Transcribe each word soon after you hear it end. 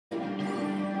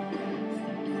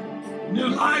New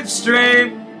live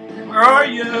stream, where are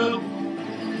you?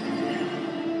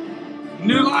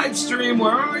 New live stream,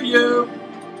 where are you?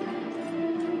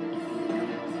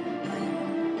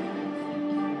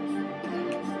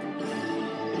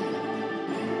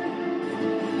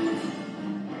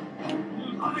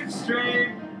 New live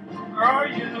stream, where are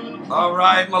you? All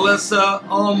right, Melissa,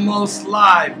 almost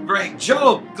live. Great.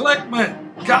 Joe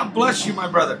Glickman, God bless you, my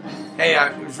brother. Hey,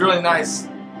 it was really nice.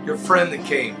 Your friend that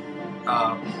came,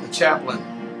 the chaplain,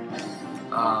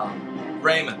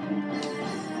 Raymond.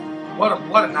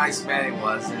 What a nice man he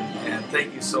was, and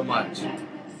thank you so much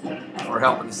for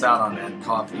helping us out on that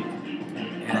coffee.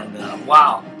 And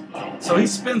wow, so he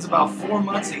spends about 4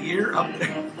 months a year up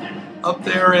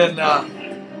there in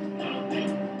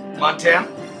Montana.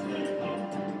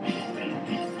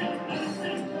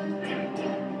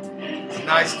 He's a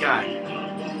nice guy.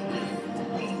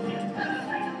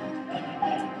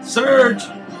 Serge,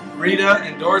 Rita,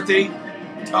 and Dorothy,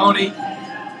 Tony.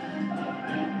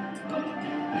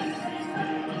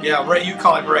 Yeah, Ray, you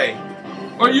call him Ray.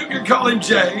 Or you can call him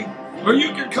Jay. Or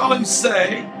you can call him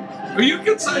Say. Or you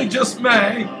can say just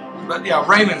May. But yeah,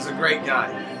 Raymond's a great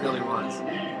guy. He really was.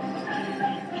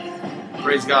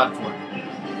 Praise God for it.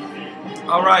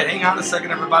 All right, hang on a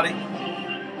second, everybody.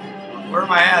 Where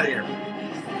am I at here?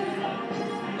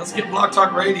 Let's get Blog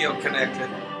Talk Radio connected.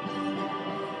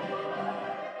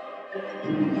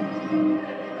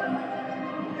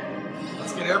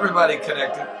 Let's get everybody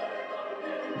connected.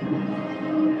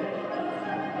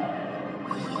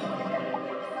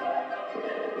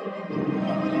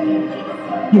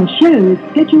 Your show is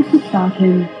scheduled to start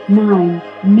in 9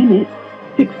 minutes,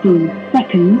 16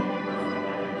 seconds.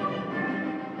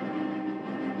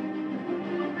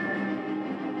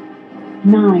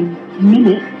 9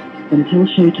 minutes until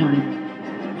showtime.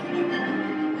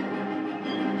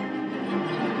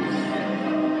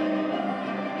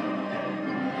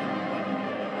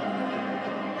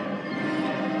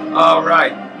 All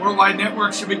right. Worldwide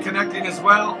Network should be connecting as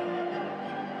well.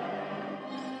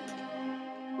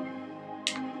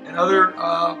 And other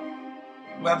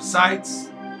websites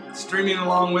streaming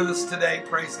along with us today.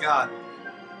 Praise God.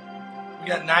 We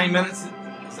got 9 minutes.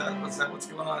 Is that what's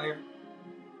going on here?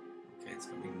 Okay, it's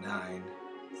going to be 9.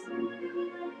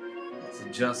 Let's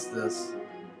adjust this.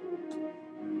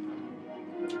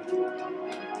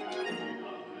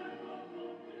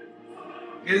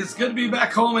 It is good to be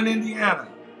back home in Indiana.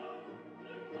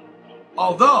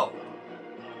 Although,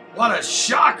 what a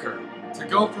shocker to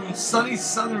go from sunny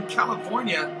Southern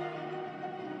California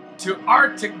to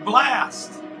Arctic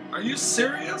blast. Are you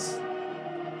serious?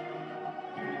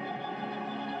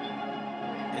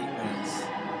 8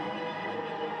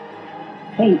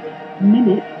 minutes. 8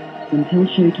 minutes until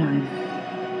showtime.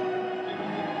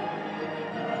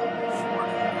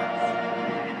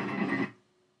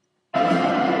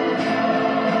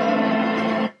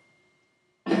 4.5.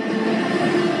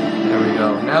 There we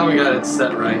go. Now we got it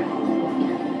set right.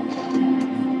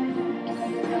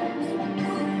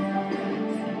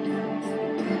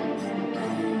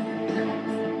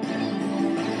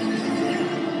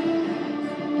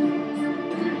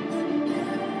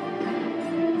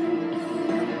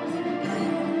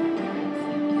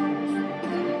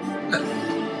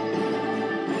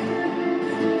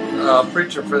 A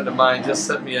preacher friend of mine just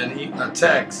sent me a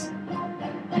text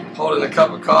holding a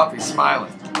cup of coffee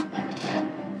smiling.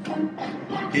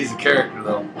 He's a character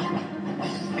though.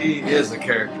 He is a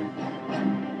character.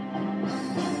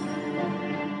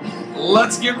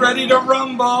 Let's get ready to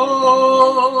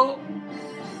rumble.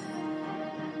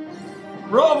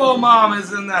 Robo Mom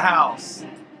is in the house.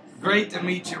 Great to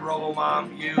meet you, Robo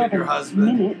Mom. You and your husband.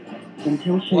 7 minutes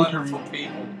until showtime. Wonderful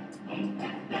people.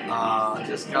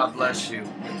 Just God bless you.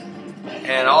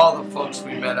 And all the folks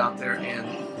we met out there in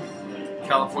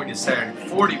California Saturday.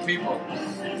 40 people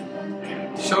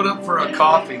showed up for a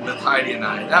coffee with Heidi and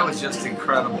I. That was just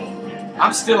incredible.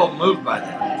 I'm still moved by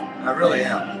that. I really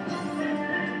am.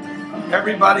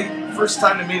 Everybody, first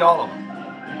time to meet all of them.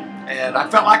 And I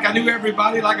felt like I knew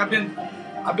everybody, like it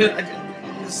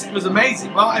was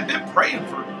amazing. Well, I've been praying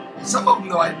for some of them,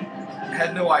 though I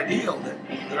had no idea that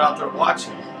they're out there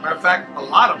watching. Matter of fact, a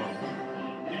lot of them,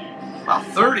 about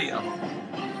 30 of them,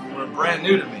 were brand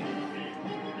new to me.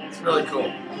 It's really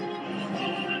cool.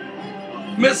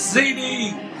 Miss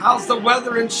ZD, how's the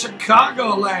weather in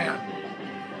Chicagoland?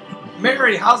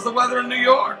 Mary, how's the weather in New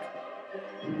York?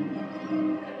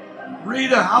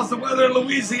 Rita, how's the weather in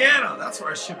Louisiana? That's where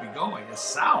I should be going, is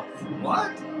south.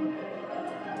 What?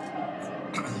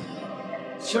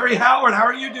 Sherry Howard, how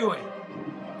are you doing?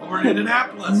 Over in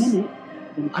Indianapolis.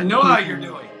 I know how you're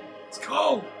doing. It's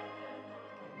cold.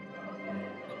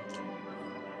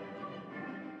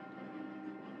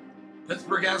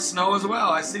 Pittsburgh has snow as well.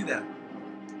 I see that.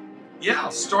 Yeah,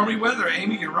 stormy weather.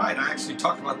 Amy, you're right. I actually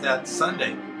talked about that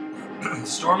Sunday.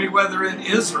 Stormy weather in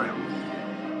Israel.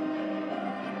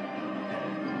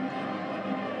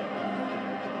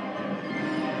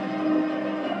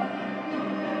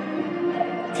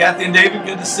 Kathy and David,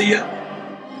 good to see you.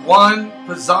 Juan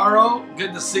Pizarro,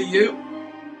 good to see you.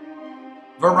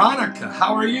 Veronica,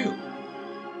 how are you?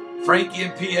 Frankie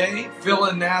in PA, Phil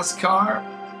in NASCAR,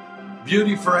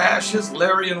 Beauty for Ashes,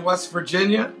 Larry in West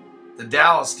Virginia. The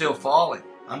Dow is still falling.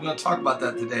 I'm going to talk about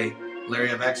that today,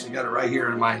 Larry. I've actually got it right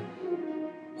here in my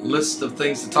list of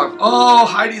things to talk. Oh,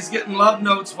 Heidi's getting love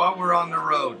notes while we're on the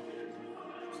road.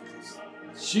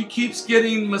 She keeps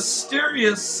getting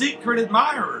mysterious secret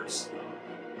admirers.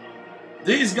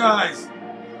 These guys.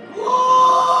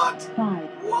 What? 5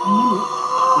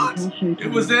 What? minutes until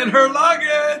It was in her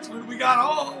luggage when we got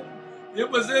home. It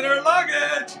was in her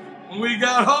luggage when we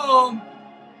got home.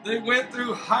 They went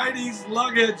through Heidi's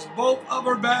luggage, both of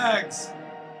her bags.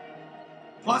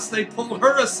 Plus, they pulled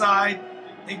her aside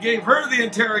and gave her the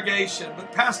interrogation.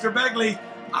 But Pastor Begley,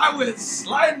 I went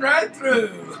sliding right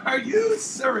through. Are you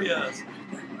serious?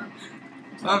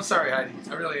 I'm sorry, Heidi.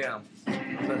 I really am.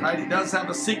 But Heidi does have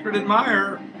a secret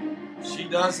admirer. She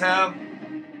does have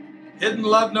hidden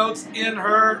love notes in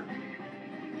her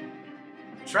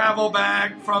travel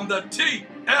bag from the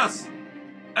TSA.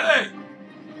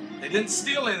 They didn't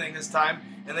steal anything this time,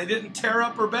 and they didn't tear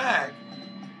up her bag.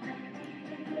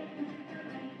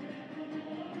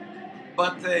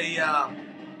 But they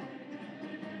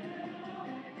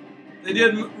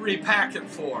didn't repack it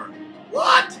for her.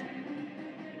 What?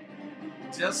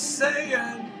 Just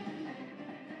saying.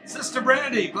 Sister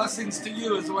Brandy, blessings to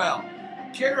you as well.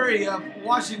 Carrie of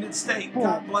Washington State,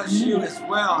 God bless you as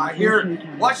well. I hear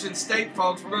Washington State,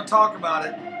 folks, we're going to talk about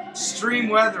it. Extreme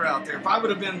weather out there. If I would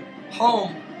have been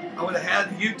home, I would have had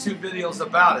YouTube videos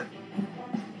about it.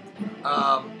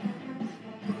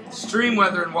 Extreme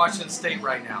weather in Washington State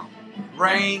right now.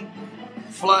 Rain,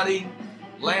 flooding,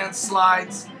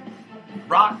 landslides,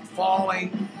 rock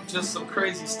falling, just some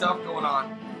crazy stuff going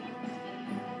on.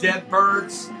 Dead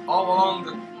birds all along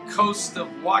the coast of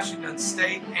Washington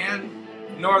State and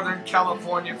Northern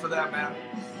California for that matter.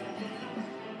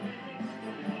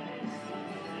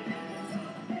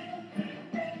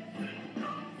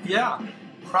 Yeah,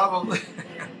 probably.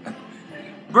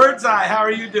 Birdseye, how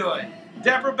are you doing?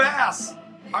 Deborah Bass,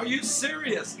 are you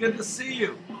serious? Good to see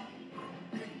you.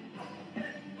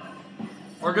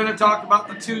 We're going to talk about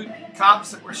the 2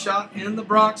 cops that were shot in the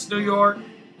Bronx, New York.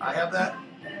 I have that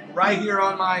right here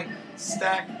on my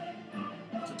stack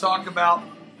to talk about.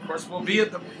 Of course, we'll be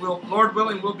at the, Lord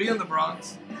willing, we'll be in the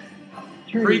Bronx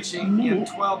preaching in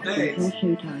 12 days.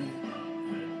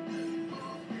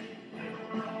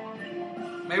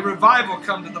 May revival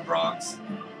come to the Bronx.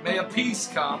 May a peace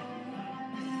come.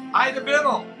 Ida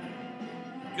Biddle,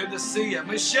 good to see you.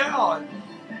 Michelle,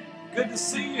 good to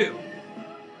see you.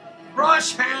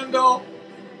 Brush Handle,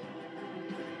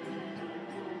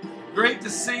 great to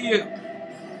see you.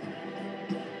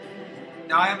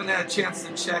 Now, I haven't had a chance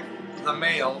to check the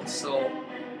mail, so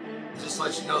just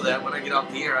let you know that when I get off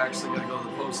the air, I actually got to go to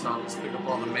the post office, pick up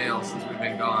all the mail since we've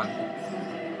been gone.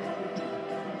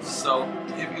 So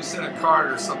if you send a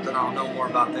card or something, I'll know more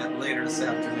about that later this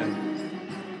afternoon.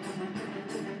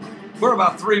 We're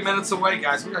about 3 minutes away,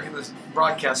 guys. We got to get this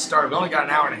broadcast started. We only got an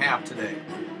hour and a half today.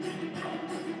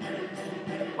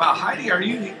 Wow, Heidi, are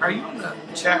you in the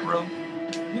chat room?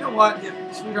 You know what,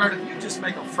 sweetheart, if you just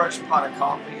make a fresh pot of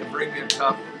coffee and bring me a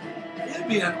cup, it'd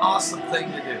be an awesome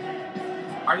thing to do.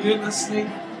 Are you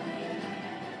listening?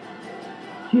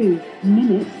 2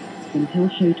 minutes until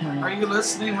showtime. Are you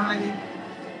listening, Heidi?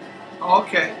 Oh,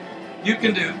 okay. You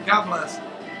can do. God bless.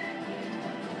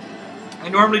 I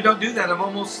normally don't do that.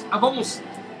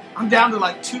 I'm down to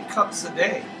like 2 cups a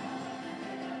day.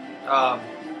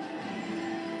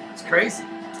 It's crazy.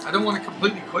 I don't want to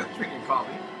completely quit drinking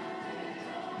coffee.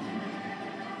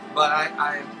 But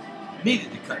I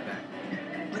needed to cut back.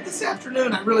 But this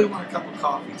afternoon, I really want a cup of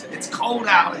coffee. It's cold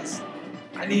out.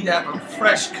 I need to have a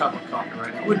fresh cup of coffee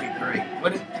right now. It would be great,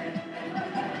 wouldn't it?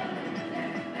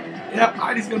 Yep,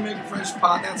 Heidi's going to make a fresh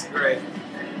pot. That's great.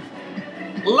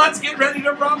 Let's get ready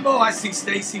to rumble. I see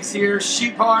Stacy's here.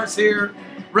 Sheephar's here.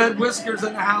 Red Whiskers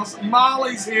in the house.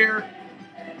 Molly's here.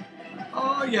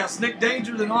 Oh, yes. Nick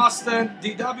Danger's in Austin.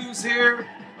 DW's here.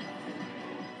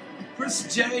 Chris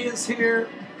J is here.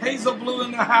 Hazel Blue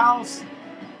in the house.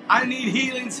 I Need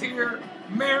Healing's here.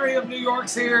 Mary of New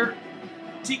York's here.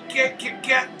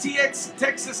 TX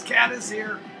Texas Cat is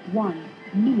here. 1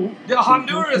 minute. The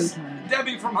Honduras.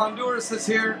 Debbie from Honduras is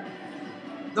here.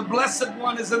 The Blessed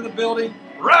One is in the building.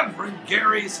 Reverend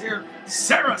Gary's here.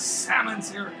 Sarah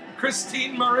Salmon's here.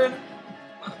 Christine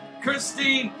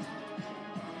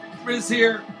is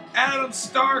here. Adam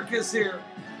Stark is here.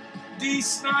 Dee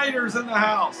Snyder's in the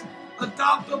house.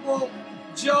 Adoptable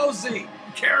Josie.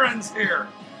 Karen's here.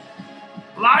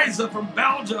 Liza from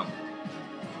Belgium.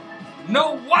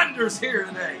 No Wonder's here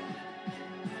today.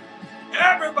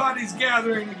 Everybody's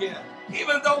gathering again.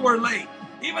 Even though we're late.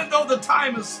 Even though the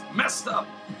time is messed up.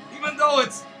 Even though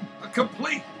it's a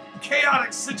complete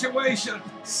chaotic situation.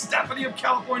 Stephanie of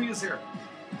California is here.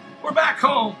 We're back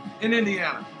home in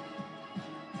Indiana.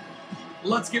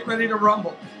 Let's get ready to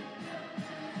rumble.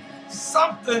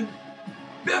 Something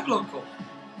biblical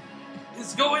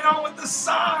is going on with the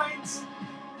signs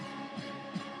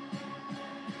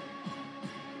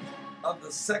of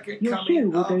the second Your coming show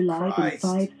will of go live Christ.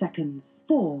 in 5 seconds.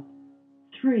 4,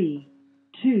 3,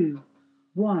 2,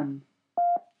 1.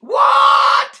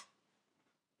 What?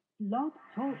 Blog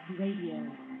Talk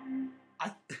Radio.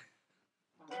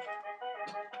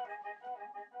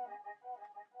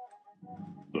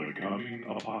 The coming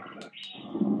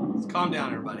apocalypse. Calm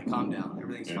down, everybody. Calm down.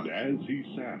 Everything's And fine. as he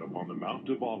sat upon the Mount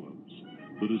of Olives,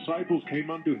 the disciples came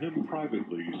unto him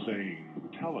privately, saying,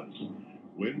 Tell us,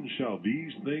 when shall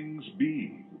these things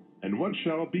be? And what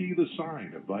shall be the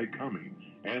sign of thy coming,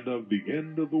 and of the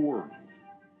end of the world?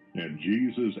 And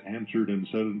Jesus answered and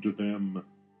said unto them,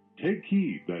 Take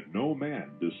heed that no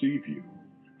man deceive you.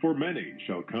 For many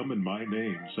shall come in my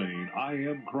name, saying, I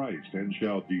am Christ, and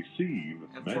shall deceive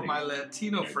And many. for my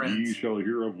Latino And ye friends, shall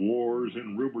hear of wars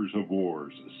and rumors of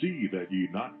wars. See that ye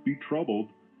not be troubled,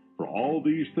 for all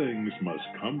these things must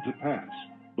come to pass.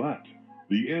 But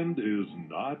the end is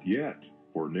not yet.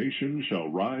 For nation shall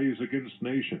rise against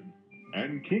nation,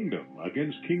 and kingdom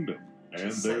against kingdom.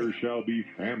 And there shall be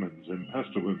famines and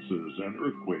pestilences and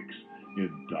earthquakes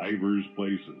in divers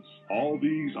places. All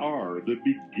these are the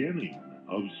beginning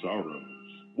of sorrows.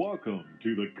 Welcome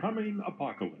to the coming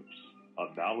apocalypse.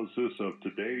 Analysis of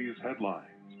today's headlines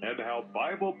and how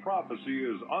Bible prophecy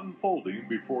is unfolding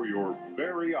before your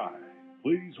very eye.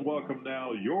 Please welcome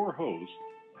now your host,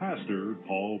 Pastor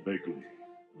Paul Begley.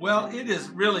 well, it is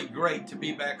really great to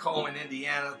be back home in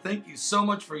Indiana. Thank you so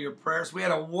much for your prayers. We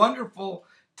had a wonderful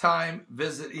time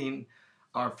visiting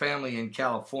our family in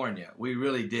California. We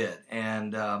really did.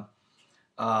 And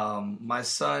my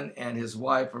son and his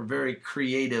wife are a very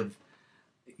creative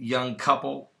young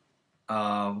couple.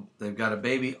 They've got a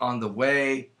baby on the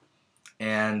way.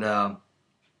 And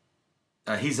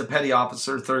he's a petty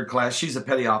officer, 3rd class. She's a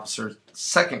petty officer,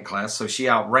 2nd class, so she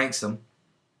outranks him.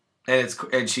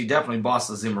 And she definitely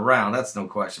bosses him around. That's no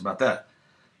question about that.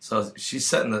 So she's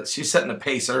setting the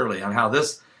pace early on how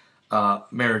this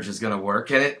marriage is going to work,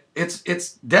 and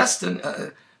it's destined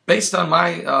based on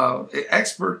my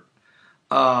expert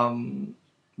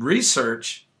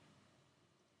research.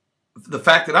 The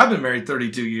fact that I've been married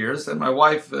 32 years and my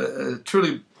wife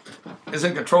truly is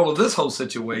in control of this whole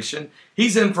situation.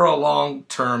 He's in for a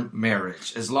long-term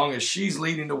marriage, as long as she's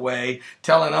leading the way,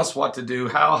 telling us what to do,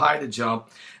 how high to jump,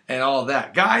 and all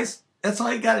that. Guys, that's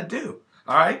all you got to do.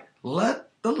 All right? Let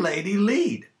the lady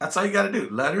lead. That's all you got to do.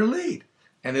 Let her lead.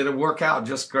 And it'll work out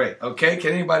just great. Okay?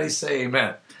 Can anybody say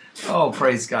amen? Oh,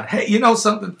 praise God. Hey, you know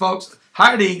something, folks?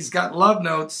 Heidi's got love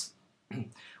notes.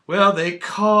 Well, they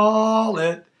call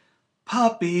it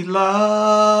puppy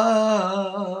love.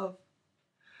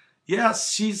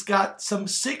 Yes, she's got some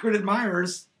secret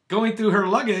admirers going through her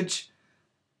luggage.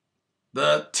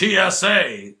 The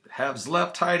TSA has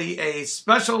left Heidi a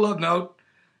special love note.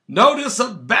 Notice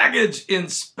of baggage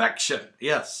inspection.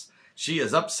 Yes, she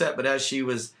is upset, but as she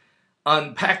was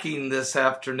unpacking this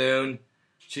afternoon,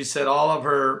 she said all of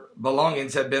her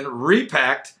belongings had been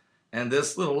repacked, and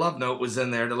this little love note was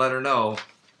in there to let her know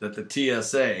that the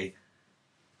TSA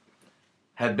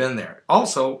had been there.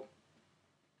 Also,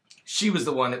 she was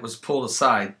the one that was pulled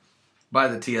aside by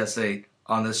the TSA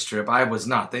on this trip. I was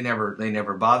not. They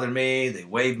never bothered me. They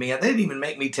waved me. They didn't even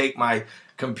make me take my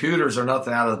computers or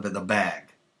nothing out of the bag.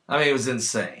 I mean, it was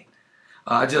insane.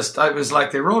 It was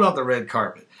like they rolled out the red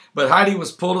carpet. But Heidi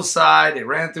was pulled aside. They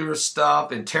ran through her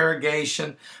stuff,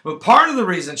 interrogation. But part of the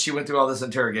reason she went through all this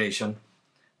interrogation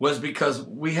was because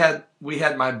we had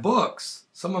my books,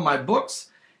 some of my books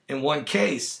in one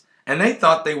case, and they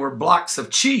thought they were blocks of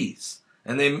cheese.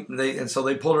 And so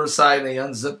they pulled her aside and they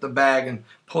unzipped the bag and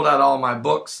pulled out all my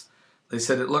books. They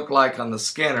said it looked like on the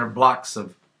scanner blocks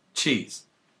of cheese.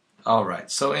 All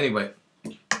right. So anyway,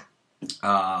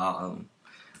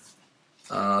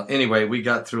 we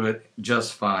got through it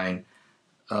just fine.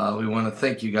 We want to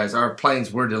thank you guys. Our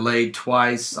planes were delayed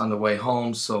twice on the way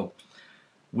home, so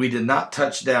we did not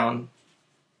touch down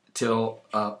till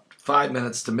 5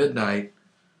 minutes to midnight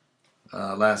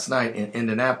last night in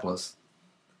Indianapolis.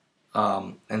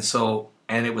 And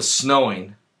it was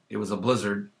snowing. It was a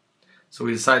blizzard. So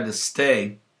we decided to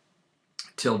stay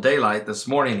till daylight this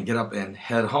morning and get up and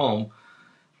head home,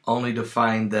 only to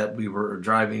find that we were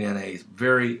driving in a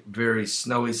very, very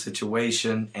snowy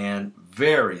situation and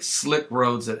very slick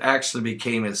roads that actually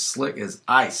became as slick as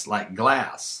ice, like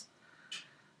glass.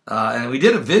 And we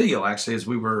did a video, actually, as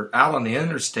we were out on the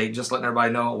interstate, just letting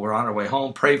everybody know we're on our way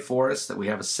home. Pray for us that we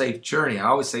have a safe journey. I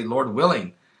always say, Lord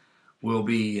willing, we'll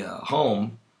be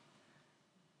home.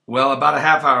 Well, about a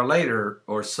half hour later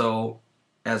or so,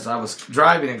 as I was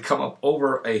driving and come up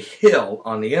over a hill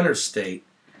on the interstate,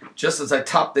 just as I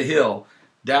topped the hill,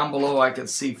 down below I could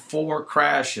see 4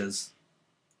 crashes.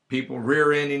 People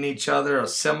rear-ending each other, a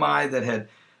semi that had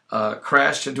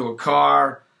crashed into a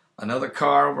car, another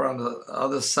car over on the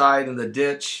other side in the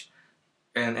ditch,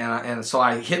 and so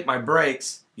I hit my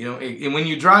brakes. You know, and when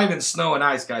you drive in snow and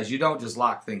ice, guys, you don't just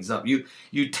lock things up. You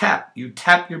tap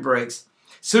your brakes.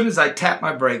 As soon as I tapped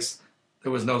my brakes,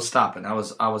 there was no stopping. I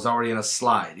was already in a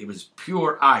slide. It was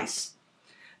pure ice,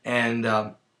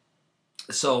 and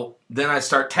so then I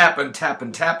start tapping,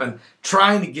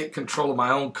 trying to get control of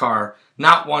my own car,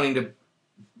 not wanting to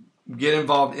get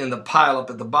involved in the pile up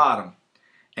at the bottom.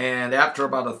 And after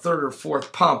about a third or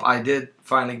fourth pump, I did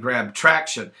finally grab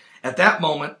traction. At that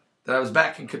moment that I was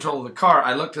back in control of the car,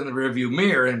 I looked in the rearview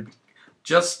mirror, and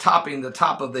just topping the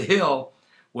top of the hill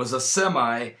was a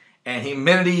semi. And the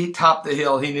minute he topped the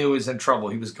hill, he knew he was in trouble.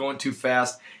 He was going too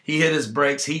fast. He hit his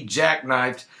brakes. He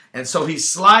jackknifed. And so he's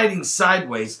sliding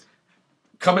sideways,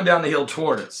 coming down the hill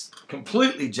toward us,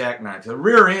 completely jackknifed. The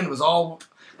rear end was all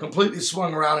completely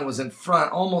swung around and was in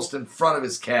front, almost in front of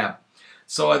his cab.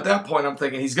 So at that point, I'm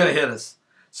thinking, he's going to hit us.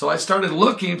 So I started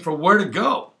looking for where to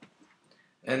go.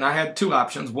 And I had 2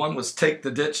 options. One was take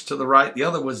the ditch to the right. The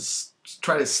other was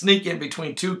try to sneak in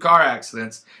between 2 car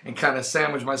accidents and kind of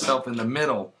sandwich myself in the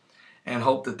middle and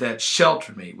hope that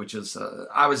sheltered me, which is,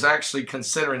 I was actually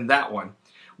considering that one.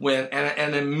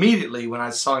 And immediately when I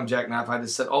saw him jackknife, I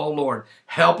just said, oh, Lord,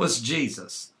 help us,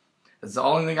 Jesus. That's the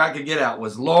only thing I could get out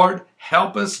was, Lord,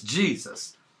 help us,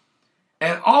 Jesus.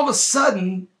 And all of a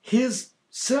sudden, his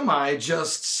semi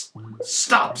just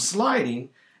stopped sliding,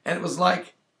 and it was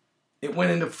like it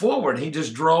went into forward. He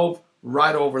just drove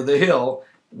right over the hill,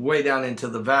 way down into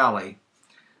the valley.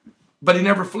 But he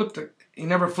never flipped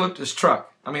his truck.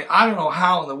 I mean, I don't know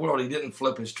how in the world he didn't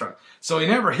flip his truck. So he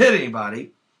never hit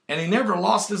anybody, and he never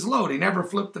lost his load. He never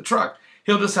flipped the truck.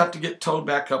 He'll just have to get towed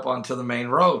back up onto the main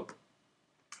road,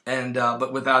 and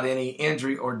but without any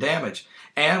injury or damage.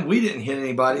 And we didn't hit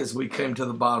anybody as we came to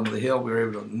the bottom of the hill. We were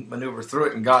able to maneuver through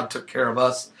it, and God took care of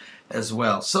us as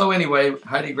well. So anyway,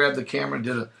 Heidi grabbed the camera and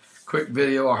did a quick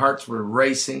video. Our hearts were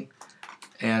racing,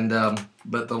 and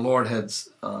but the Lord had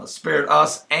spared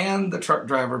us and the truck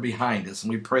driver behind us,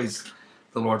 and we praise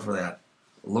the Lord for that.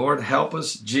 Lord, help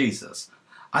us, Jesus.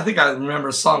 I think I remember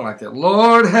a song like that.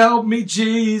 Lord, help me,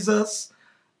 Jesus.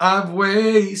 I've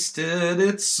wasted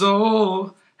it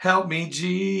so. Help me,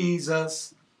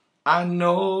 Jesus. I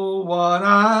know what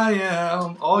I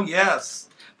am. Oh, yes.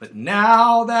 But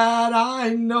now that I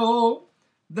know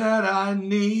that I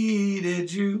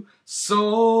needed you,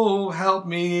 so help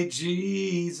me,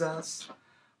 Jesus.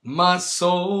 My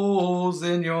soul's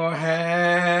in your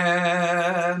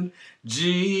hand,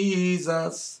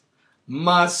 Jesus.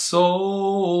 My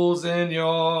soul's in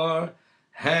your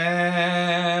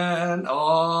hand.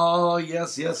 Oh,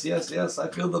 yes, yes, yes, yes. I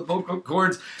feel the vocal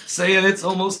cords saying it's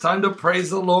almost time to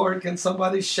praise the Lord. Can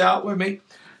somebody shout with me?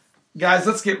 Guys,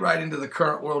 let's get right into the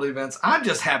current world events. I'm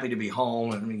just happy to be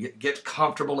home and get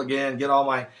comfortable again, get all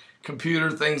my computer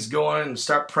things going and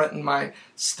start printing my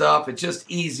stuff. It's just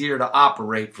easier to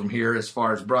operate from here as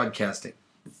far as broadcasting.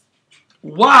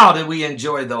 Wow, did we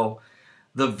enjoy, though,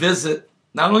 the visit,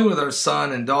 not only with our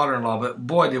son and daughter-in-law, but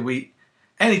boy, did we.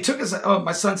 And he took us,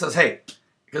 my son says, hey,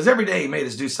 because every day he made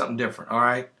us do something different, all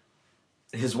right?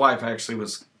 His wife actually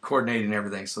was coordinating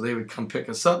everything, so they would come pick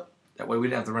us up. That way we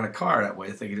didn't have to rent a car that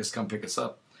way. They could just come pick us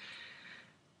up.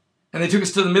 And they took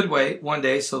us to the Midway one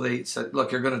day, so they said,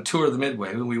 look, you're going to tour the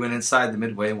Midway. And we went inside the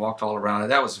Midway and walked all around it.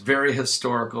 That was very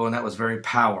historical, and that was very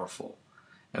powerful.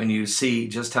 And you see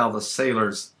just how the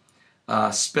sailors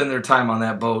spend their time on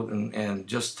that boat, and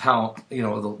just how, you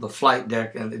know, the flight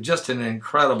deck, and just an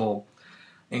incredible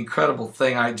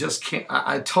thing. I just can't,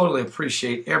 I totally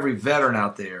appreciate every veteran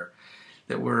out there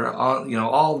that were on, you know,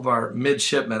 all of our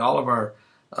midshipmen, all of our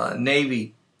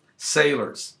Navy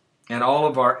sailors, and all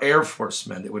of our Air Force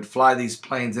men that would fly these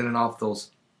planes in and off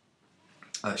those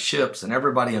ships, and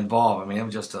everybody involved. I mean, it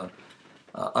was just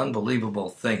unbelievable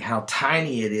thing, how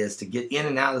tiny it is to get in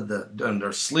and out of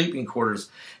their sleeping quarters.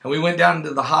 And we went down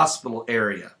into the hospital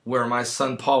area where my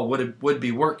son Paul would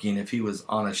be working if he was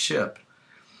on a ship.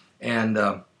 And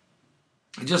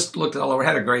just looked all over,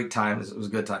 had a great time. It was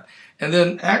a good time. And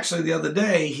then actually the other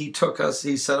day he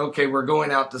said, okay, we're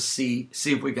going out to see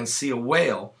if we can see a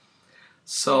whale.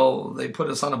 So they put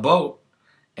us on a boat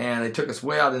and they took us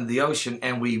way out into the ocean,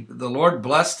 and the Lord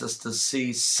blessed us to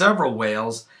see several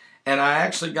whales. And I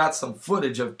actually got some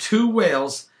footage of 2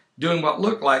 whales doing what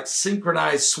looked like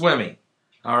synchronized swimming.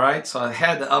 All right, so I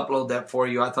had to upload that for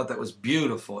you. I thought that was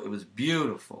beautiful. It was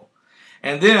beautiful.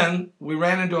 And then we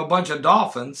ran into a bunch of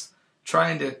dolphins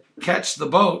trying to catch the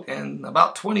boat, and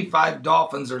about 25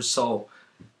 dolphins or so,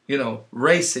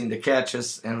 racing to catch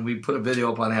us. And we put a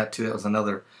video up on that too. That was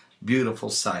another beautiful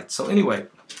sight. So anyway,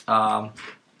 I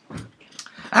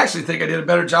actually think I did a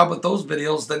better job with those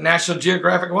videos than National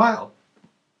Geographic Wild.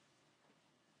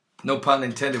 No pun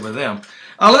intended with them.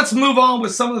 Let's move on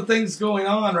with some of the things going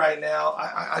on right now.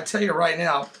 I tell you right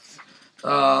now,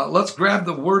 let's grab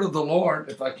the word of the Lord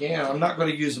if I can. I'm not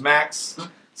going to use Max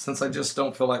since I just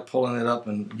don't feel like pulling it up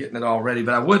and getting it all ready.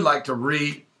 But I would like to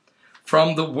read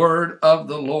from the word of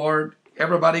the Lord.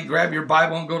 Everybody grab your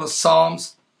Bible and go to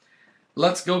Psalms.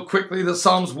 Let's go quickly to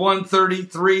Psalms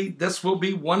 133. This will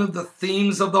be one of the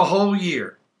themes of the whole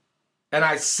year. And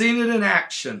I seen it in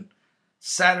action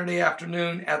Saturday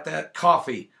afternoon at that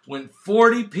coffee when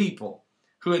 40 people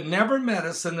who had never met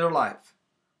us in their life,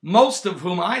 most of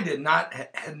whom I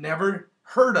had never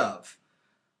heard of,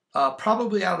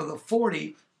 probably out of the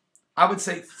 40, I would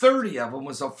say 30 of them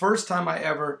was the first time I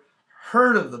ever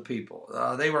heard of the people.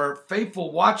 They were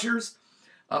faithful watchers,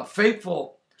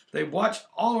 they watch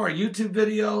all our YouTube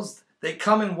videos. They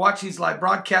come and watch these live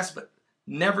broadcasts, but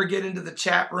never get into the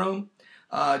chat room.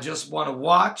 Just want to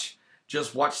watch.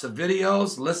 Just watch the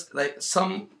videos.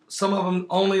 Some of them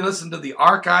only listen to the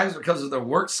archives because of their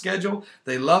work schedule.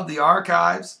 They love the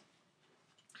archives.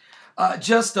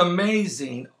 Just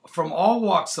amazing from all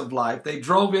walks of life. They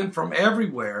drove in from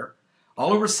everywhere,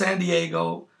 all over San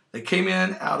Diego. They came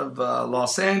in out of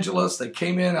Los Angeles. They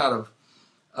came in out of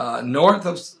north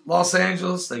of Los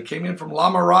Angeles. They came in from La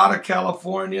Mirada,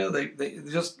 California. They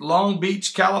just Long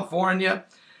Beach, California.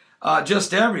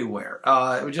 Just everywhere.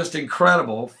 It was just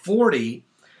incredible. 40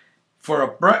 for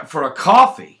a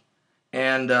coffee,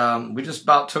 and we just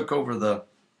about took over the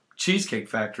Cheesecake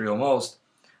Factory almost.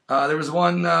 There was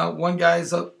one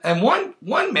guy's and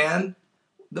one man.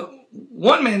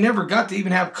 One man never got to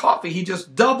even have coffee. He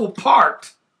just double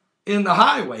parked in the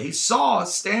highway. He saw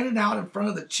us standing out in front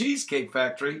of the Cheesecake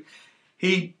Factory.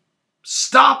 He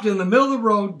stopped in the middle of the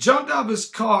road, jumped out of his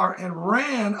car, and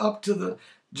ran up to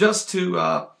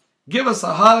give us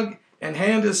a hug and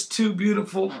hand us 2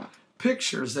 beautiful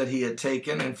pictures that he had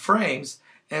taken in frames,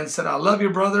 and said, "I love you,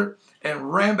 brother,"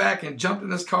 and ran back and jumped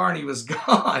in his car, and he was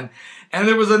gone. And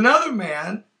there was another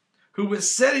man who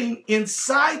was sitting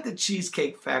inside the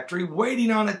Cheesecake Factory waiting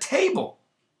on a table.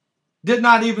 Did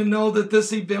not even know that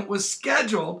this event was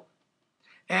scheduled,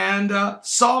 and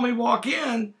saw me walk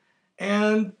in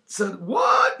and said,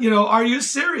 "What? Are you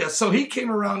serious?" So he came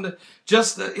around to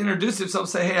introduce himself,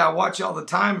 say, "Hey, I watch you all the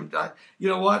time. You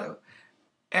know what?"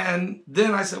 And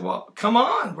then I said, "Well, come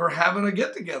on, we're having a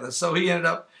get together." So he ended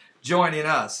up joining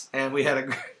us, and we had a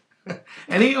great,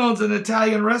 and he owns an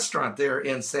Italian restaurant there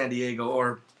in San Diego,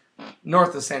 or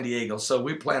north of San Diego. So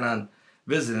we plan on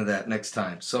visiting that next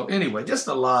time. So anyway, just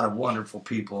a lot of wonderful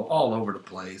people all over the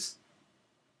place.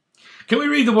 Can we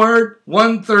read the word?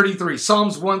 133,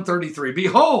 Psalms 133.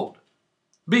 Behold,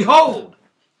 behold,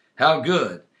 how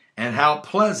good and how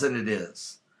pleasant it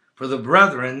is for the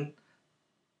brethren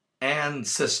and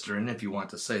sistren, if you want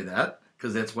to say that,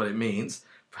 because that's what it means.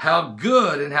 How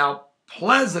good and how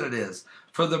pleasant it is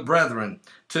for the brethren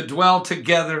to dwell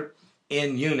together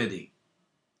in unity.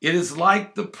 It is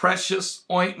like the precious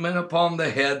ointment upon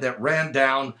the head that ran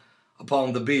down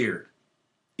upon the beard,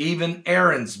 even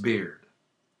Aaron's beard,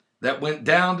 that went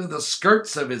down to the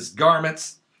skirts of his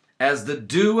garments, as the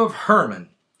dew of Hermon,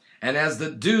 and as the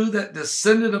dew that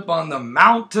descended upon the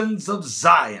mountains of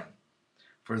Zion.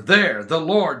 For there the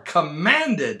Lord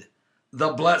commanded the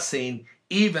blessing,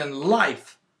 even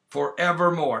life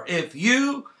forevermore. If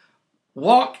you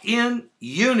walk in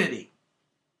unity,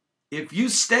 if you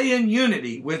stay in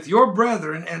unity with your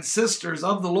brethren and sisters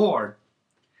of the Lord,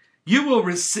 you will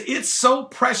receive. It's so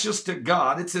precious to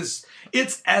God. It's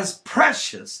as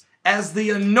precious as the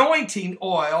anointing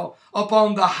oil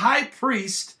upon the high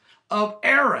priest of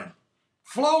Aaron,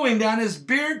 flowing down his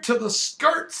beard to the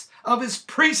skirts of his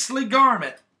priestly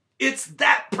garment. It's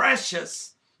that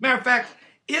precious. Matter of fact,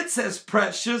 it's as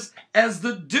precious as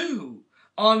the dew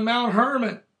on Mount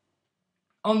Hermon,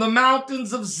 on the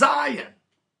mountains of Zion.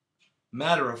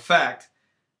 Matter of fact,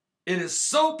 it is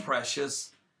so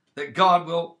precious that God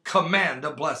will command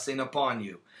a blessing upon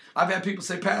you. I've had people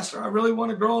say, Pastor, I really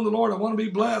want to grow in the Lord. I want to be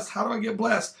blessed. How do I get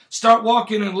blessed? Start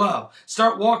walking in love.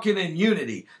 Start walking in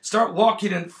unity. Start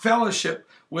walking in fellowship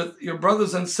with your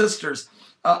brothers and sisters.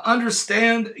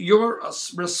 Understand your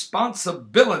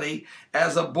responsibility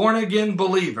as a born-again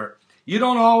believer. You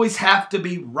don't always have to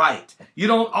be right. You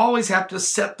don't always have to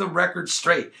set the record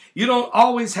straight. You don't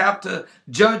always have to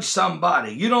judge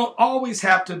somebody. You don't always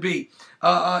have to be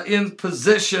in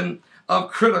position of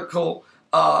critical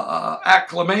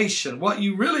acclamation. What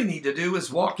you really need to do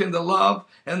is walk in the love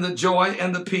and the joy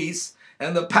and the peace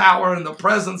and the power and the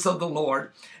presence of the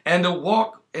Lord, and to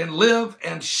walk and live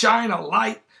and shine a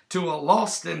light to a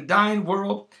lost and dying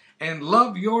world, and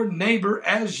love your neighbor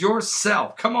as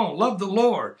yourself. Come on, love the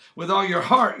Lord with all your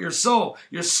heart, your soul,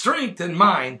 your strength and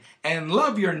mind, and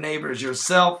love your neighbor as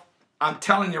yourself. I'm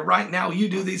telling you right now, you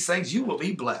do these things, you will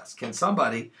be blessed. Can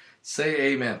somebody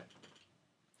say amen?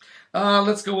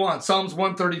 Let's go on. Psalms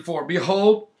 134.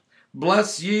 Behold,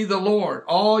 bless ye the Lord,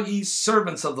 all ye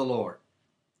servants of the Lord,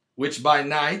 which by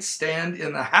night stand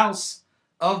in the house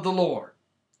of the Lord.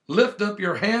 Lift up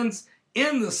your hands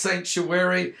in the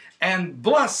sanctuary and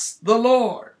bless the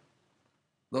Lord.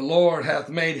 The Lord hath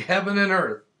made heaven and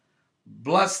earth.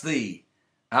 Bless thee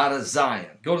out of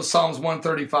Zion. Go to Psalms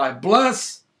 135.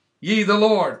 Bless ye the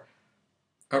Lord.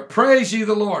 Or praise ye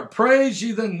the Lord. Praise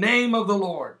ye the name of the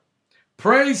Lord.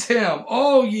 Praise him,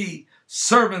 all ye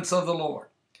servants of the Lord.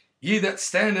 Ye that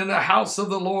stand in the house of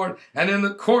the Lord and in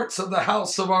the courts of the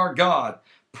house of our God.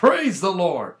 Praise the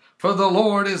Lord, for the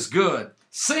Lord is good.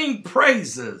 Sing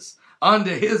praises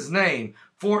unto his name,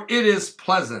 for it is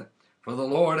pleasant. For the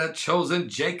Lord hath chosen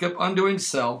Jacob unto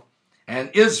himself,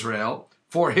 and Israel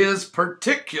for his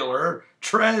particular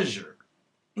treasure.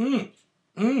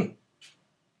 Someone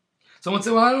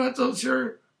said, well, I'm not so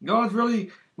sure God's really,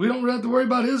 we don't have to worry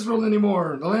about Israel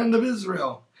anymore, the land of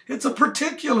Israel. It's a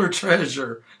particular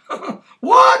treasure.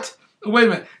 What? Wait a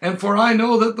minute. And for I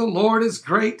know that the Lord is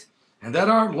great, and that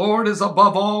our Lord is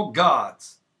above all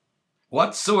gods.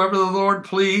 Whatsoever the Lord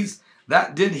pleased,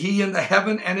 that did he in the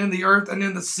heaven and in the earth and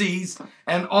in the seas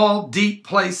and all deep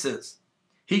places.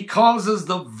 He causes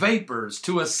the vapors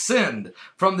to ascend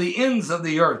from the ends of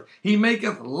the earth. He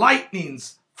maketh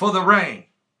lightnings for the rain.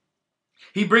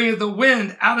 He bringeth the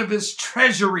wind out of his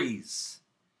treasuries.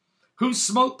 Who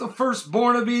smote the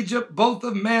firstborn of Egypt, both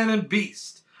of man and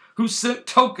beast. Who sent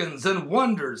tokens and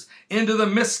wonders into the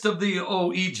midst of thee,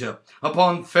 O Egypt,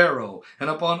 upon Pharaoh and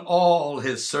upon all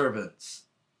his servants.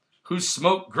 Who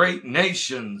smote great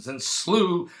nations and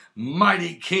slew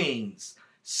mighty kings.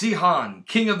 Sihon,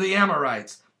 king of the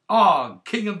Amorites, Og,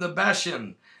 king of the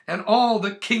Bashan, and all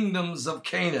the kingdoms of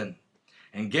Canaan,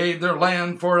 and gave their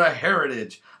land for a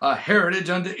heritage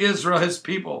unto Israel his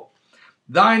people.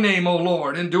 Thy name, O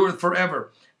Lord, endureth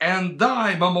forever, and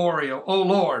thy memorial, O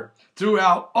Lord,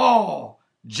 throughout all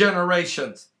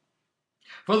generations.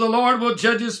 For the Lord will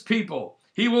judge his people.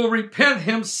 He will repent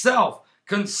himself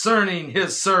concerning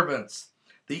his servants.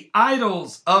 The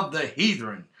idols of the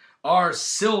heathen are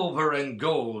silver and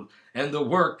gold, and the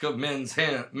work of man's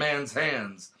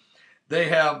hands. They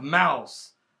have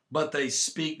mouths, but they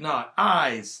speak not.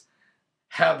 Eyes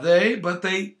have they, but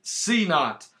they see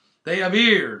not. They have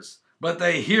ears, but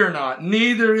they hear not.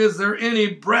 Neither is there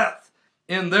any breath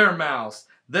in their mouths.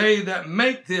 They that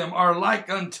make them are like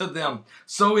unto them.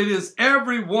 So it is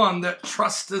every one that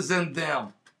trusteth in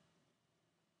them.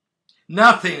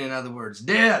 Nothing, in other words,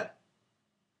 dead.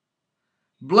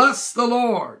 Bless the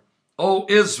Lord, O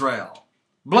Israel.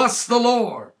 Bless the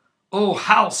Lord, O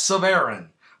house of Aaron.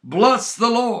 Bless the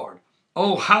Lord,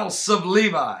 O house of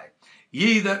Levi.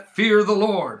 Ye that fear the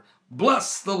Lord,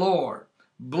 bless the Lord.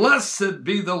 Blessed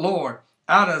be the Lord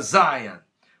out of Zion,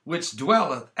 which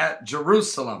dwelleth at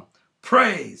Jerusalem.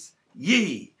 Praise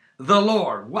ye the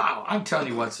Lord. Wow, I'm telling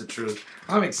you what's the truth.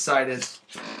 I'm excited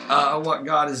what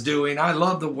God is doing. I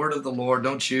love the word of the Lord,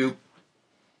 don't you?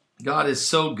 God is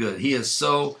so good. He is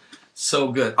so,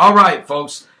 so good. All right,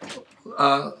 folks.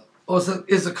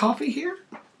 Is the coffee here?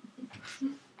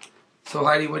 So,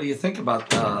 Heidi, what do you think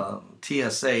about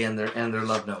TSA and their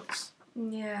love notes?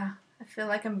 Yeah, I feel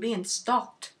like I'm being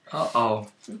stalked. Uh-oh.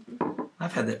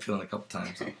 I've had that feeling a couple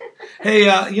times.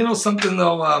 Hey, you know something,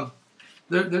 though?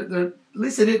 At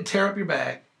least they didn't tear up your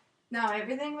bag. No,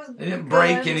 everything was They didn't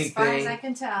break anything. As far as I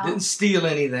can tell. Didn't steal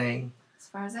anything. As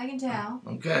far as I can tell.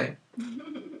 Okay.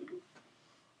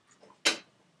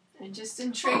 I'm just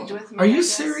intrigued with me. Are you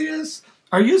serious?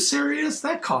 Are you serious?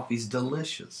 That coffee's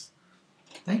delicious.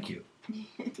 Thank you.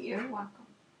 You're welcome.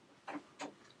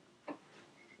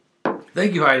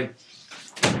 Thank you, Heidi.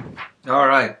 All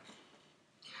right.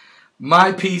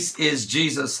 My peace is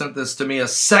Jesus sent this to me. A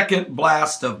second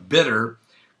blast of bitter,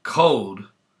 cold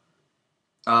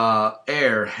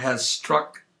air has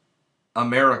struck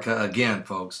America again,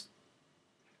 folks,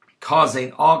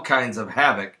 causing all kinds of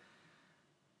havoc.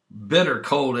 Bitter,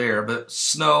 cold air, but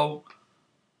snow,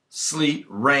 sleet,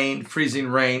 rain, freezing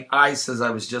rain, ice, as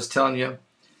I was just telling you.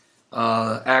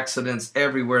 Accidents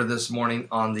everywhere this morning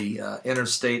on the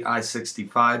Interstate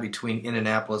I-65 between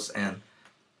Indianapolis and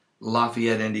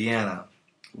Lafayette, Indiana.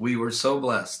 We were so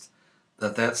blessed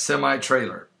that that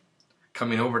semi-trailer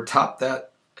coming over top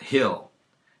that hill,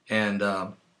 and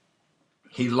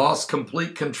he lost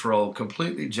complete control,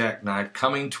 completely jackknifed,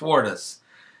 coming toward us.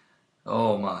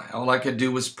 Oh my, all I could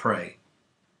do was pray.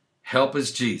 Help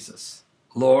us, Jesus.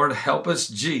 Lord, help us,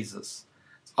 Jesus.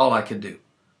 That's all I could do.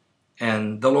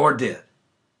 And the Lord did,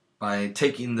 by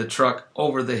taking the truck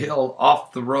over the hill,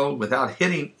 off the road, without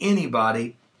hitting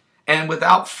anybody, and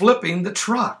without flipping the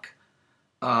truck.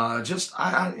 You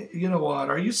know what?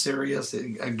 Are you serious?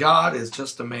 God is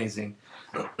just amazing.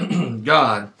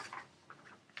 God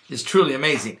is truly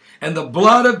amazing. And the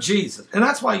blood of Jesus. And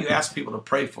that's why you ask people to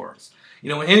pray for us. You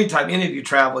know, anytime any of you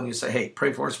travel and you say, hey,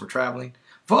 pray for us, we're traveling.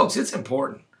 Folks, it's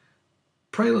important.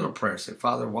 Pray a little prayer. Say,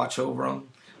 Father, watch over them.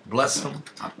 Bless them.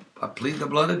 I plead the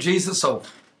blood of Jesus over.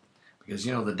 Because,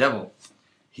 you know, the devil,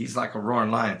 he's like a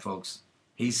roaring lion, folks.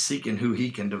 He's seeking who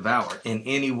he can devour in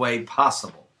any way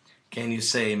possible. Can you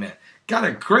say amen? Got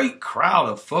a great crowd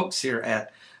of folks here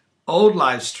at Old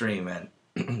Livestream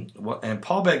and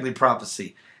Paul Begley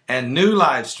Prophecy and New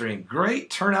Livestream. Great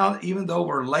turnout, even though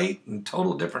we're late and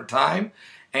total different time.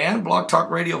 And Blog Talk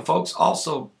Radio folks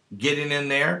also getting in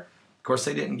there. Of course,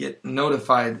 they didn't get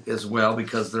notified as well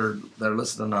because they're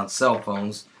listening on cell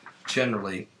phones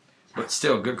generally. But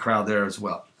still, good crowd there as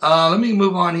well. Let me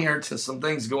move on here to some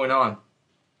things going on.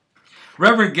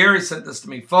 Reverend Gary sent this to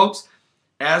me. Folks,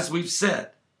 as we've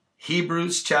said,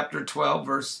 Hebrews chapter 12,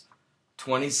 verse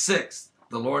 26.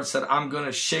 The Lord said, I'm going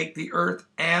to shake the earth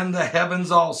and the heavens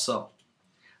also.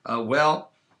 Well,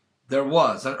 there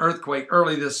was an earthquake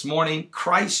early this morning.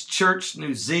 Christchurch,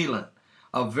 New Zealand.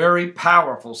 A very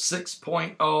powerful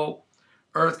 6.0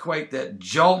 earthquake that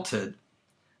jolted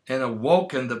and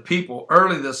awoken the people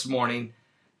early this morning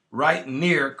right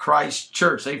near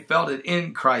Christchurch. They felt it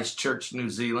in Christchurch, New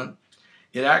Zealand.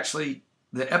 The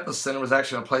epicenter was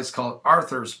actually in a place called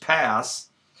Arthur's Pass.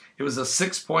 It was a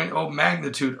 6.0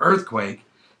 magnitude earthquake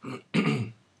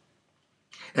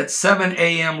at 7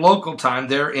 a.m. local time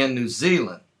there in New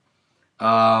Zealand.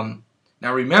 Now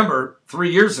remember,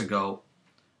 3 years ago,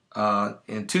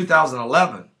 in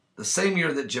 2011, the same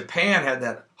year that Japan had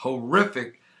that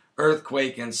horrific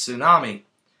earthquake and tsunami,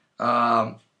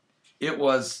 it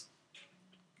was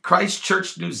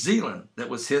Christchurch, New Zealand that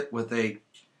was hit with a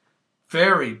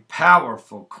very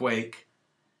powerful quake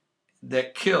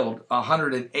that killed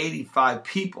 185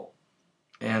 people.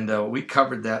 And we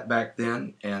covered that back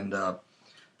then. And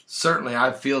certainly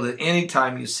I feel that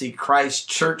anytime you see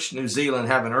Christchurch, New Zealand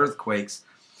having earthquakes,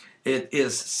 it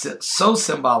is so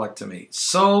symbolic to me,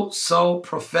 so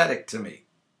prophetic to me,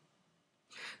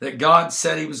 that God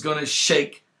said he was going to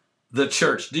shake the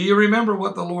church. Do you remember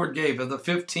what the Lord gave of the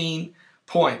 15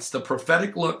 points, the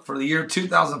prophetic look for the year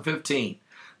 2015?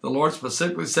 The Lord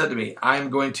specifically said to me, I am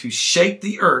going to shake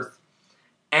the earth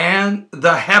and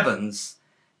the heavens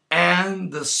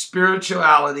and the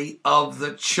spirituality of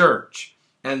the church.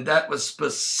 And that was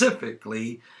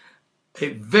specifically a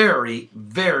very,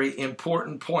 very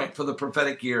important point for the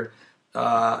prophetic year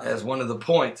as one of the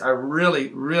points. I really,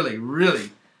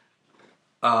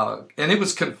 and it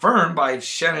was confirmed by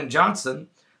Shannon Johnson,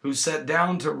 who sat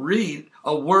down to read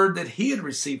a word that he had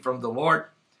received from the Lord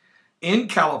in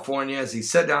California. As he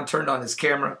sat down, turned on his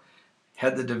camera,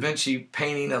 had the Da Vinci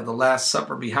painting of the Last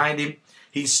Supper behind him.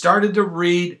 He started to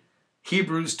read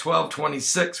Hebrews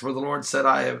 12:26, where the Lord said,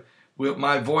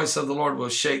 my voice of the Lord will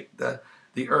shake the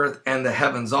earth and the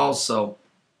heavens also.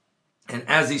 And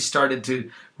as he started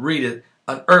to read it,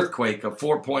 an earthquake, a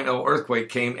 4.0 earthquake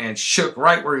came and shook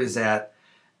right where he was at,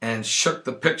 and shook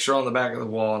the picture on the back of the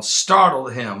wall and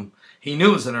startled him. He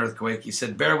knew it was an earthquake. He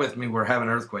said, bear with me, we're having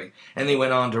an earthquake. And he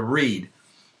went on to read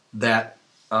that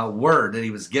word that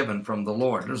he was given from the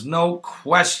Lord. There's no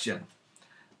question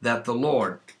that the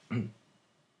Lord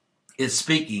is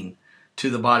speaking to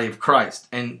the body of Christ.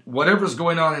 And whatever's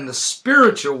going on in the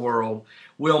spiritual world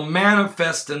will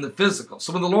manifest in the physical.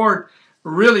 So when the Lord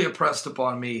really impressed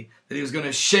upon me that he was going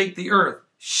to shake the earth,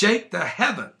 shake the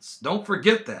heavens, don't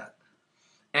forget that,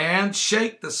 and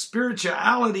shake the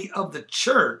spirituality of the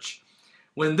church.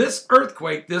 When this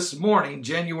earthquake this morning,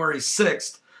 January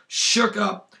 6th, shook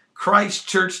up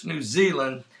Christchurch, New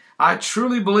Zealand, I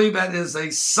truly believe that is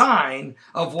a sign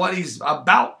of what he's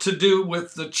about to do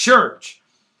with the church.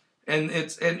 And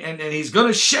he's going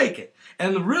to shake it.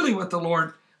 And really what the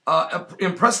Lord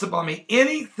impressed upon me,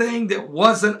 anything that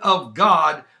wasn't of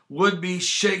God would be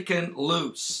shaken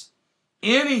loose.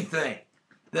 Anything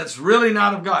that's really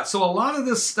not of God. So a lot of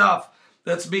this stuff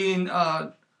that's being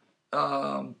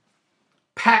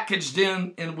packaged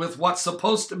in with what's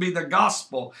supposed to be the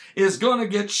gospel is going to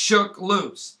get shook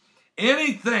loose.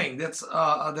 Anything that's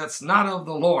not of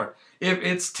the Lord, if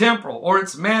it's temporal or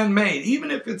it's man-made, even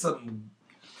if it's a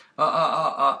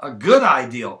good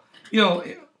ideal,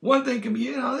 one thing can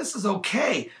be, this is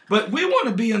okay, but we want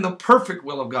to be in the perfect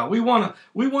will of God. We want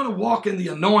to walk in the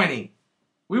anointing.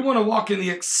 We want to walk in the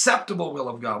acceptable will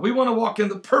of God. We want to walk in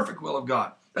the perfect will of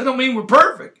God. That don't mean we're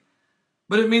perfect,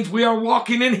 but it means we are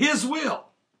walking in His will.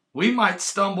 We might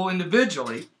stumble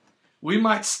individually. We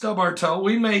might stub our toe.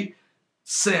 We may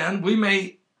sin. We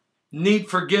may need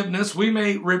forgiveness. We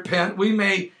may repent. We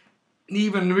may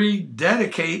even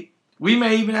rededicate. We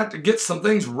may even have to get some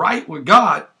things right with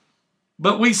God,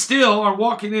 but we still are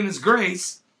walking in His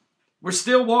grace. We're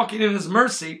still walking in His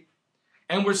mercy,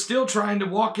 and we're still trying to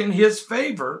walk in His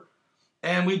favor,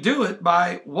 and we do it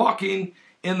by walking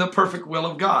in the perfect will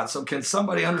of God. So can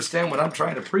somebody understand what I'm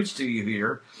trying to preach to you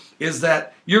here? Is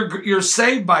that you're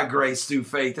saved by grace through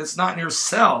faith. It's not in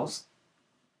yourselves.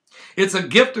 It's a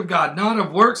gift of God, not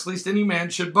of works, lest any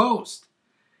man should boast.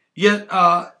 Yet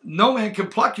no man can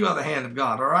pluck you out of the hand of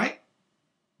God, all right?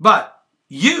 But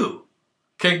you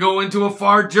can go into a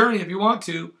far journey if you want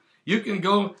to. You can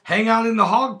go hang out in the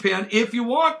hog pen if you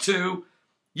want to.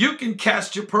 You can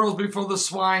cast your pearls before the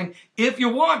swine if you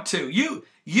want to.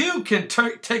 You can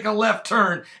take a left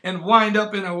turn and wind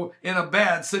up in a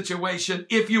bad situation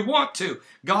if you want to.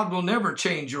 God will never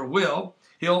change your will.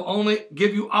 He'll only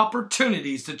give you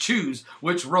opportunities to choose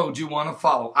which road you want to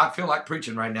follow. I feel like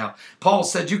preaching right now. Paul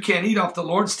said you can't eat off the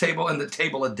Lord's table and the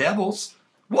table of devils.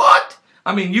 What?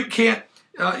 I mean, you can't,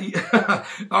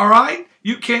 all right?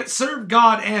 You can't serve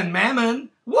God and mammon.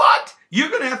 What? You're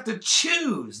going to have to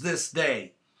choose this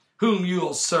day whom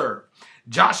you'll serve.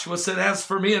 Joshua said, as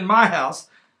for me and my house,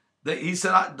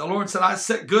 the Lord said, I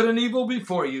set good and evil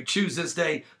before you. Choose this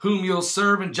day whom you'll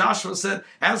serve. And Joshua said,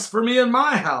 as for me and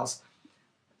my house,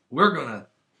 we're going to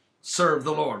serve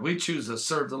the Lord. We choose to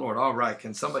serve the Lord. All right.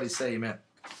 Can somebody say amen?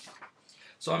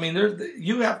 So, I mean,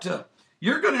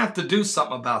 you're going to have to do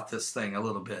something about this thing a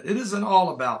little bit. It isn't all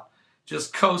about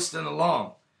just coasting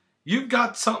along. You've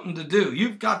got something to do.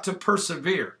 You've got to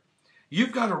persevere.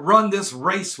 You've got to run this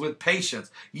race with patience.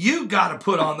 You've got to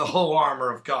put on the whole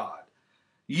armor of God.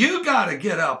 You got to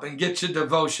get up and get your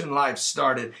devotion life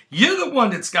started. You're the one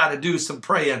that's got to do some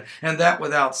praying, and that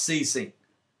without ceasing.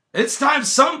 It's time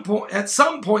at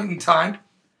some point in time.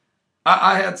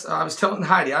 I was telling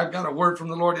Heidi, I got a word from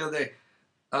the Lord the other day.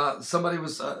 Somebody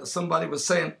was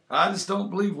saying, I just don't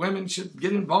believe women should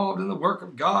get involved in the work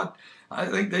of God. I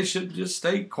think they should just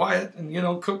stay quiet and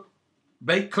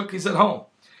bake cookies at home.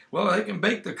 Well, they can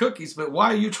bake the cookies, but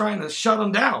why are you trying to shut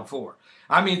them down for?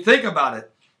 I mean, think about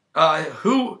it.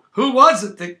 Who was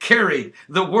it that carried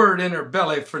the word in her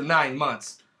belly for 9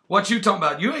 months? What you talking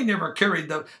about? You ain't never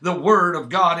carried the word of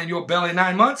God in your belly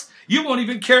 9 months. You won't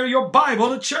even carry your Bible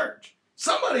to church.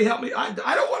 Somebody help me. I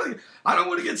don't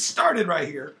want to get started right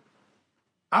here.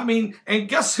 I mean, and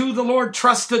guess who the Lord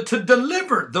trusted to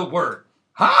deliver the word?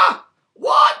 Huh?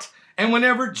 What? And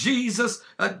whenever Jesus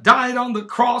died on the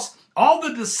cross, all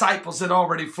the disciples had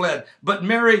already fled, but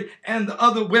Mary and the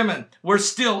other women were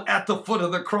still at the foot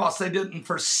of the cross. They didn't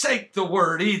forsake the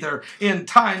word either in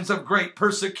times of great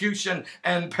persecution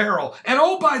and peril. And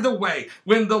oh, by the way,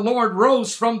 when the Lord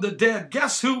rose from the dead,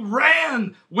 guess who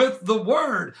ran with the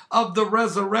word of the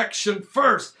resurrection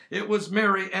first? It was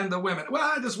Mary and the women. Well,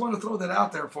 I just want to throw that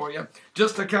out there for you,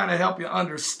 just to kind of help you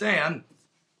understand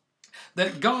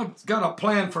that God's got a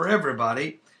plan for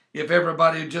everybody if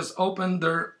everybody just opened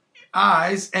their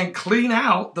eyes and clean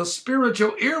out the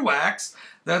spiritual earwax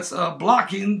that's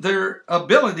blocking their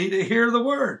ability to hear the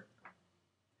word.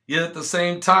 Yet at the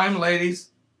same time,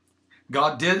 ladies,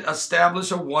 God did establish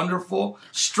a wonderful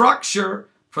structure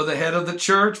for the head of the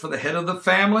church, for the head of the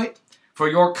family, for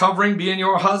your covering being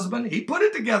your husband. He put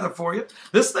it together for you.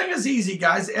 This thing is easy,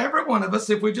 guys. Every one of us,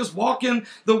 if we just walk in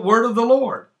the word of the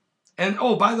Lord. And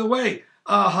oh, by the way,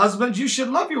 husbands, you should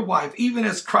love your wife, even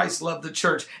as Christ loved the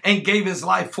church and gave his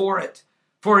life for it.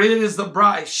 For it is the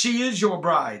bride. She is your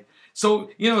bride. So,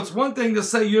 it's one thing to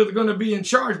say you're going to be in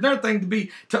charge. Another thing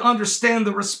to understand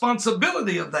the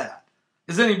responsibility of that.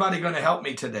 Is anybody going to help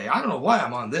me today? I don't know why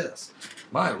I'm on this.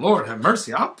 My Lord, have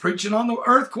mercy. I'm preaching on the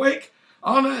earthquake.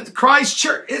 on a Christ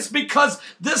Church. It's because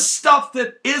this stuff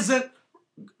that isn't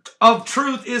of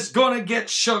truth is going to get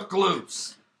shook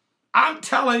loose. I'm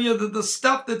telling you that the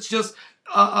stuff that's just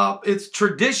it's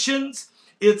traditions,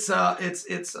 it's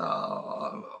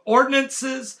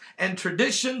ordinances and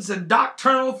traditions and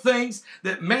doctrinal things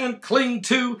that men cling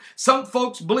to. Some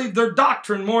folks believe their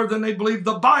doctrine more than they believe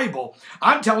the Bible.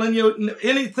 I'm telling you,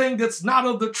 anything that's not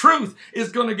of the truth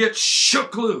is going to get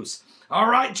shook loose. All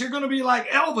right, you're going to be like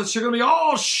Elvis. You're going to be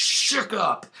all shook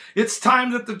up. It's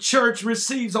time that the church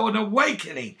receives an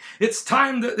awakening. It's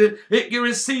time that it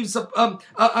receives an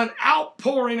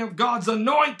outpouring of God's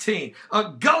anointing,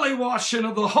 a gully washing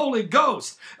of the Holy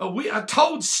Ghost, a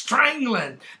toad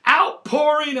strangling,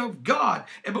 outpouring of God.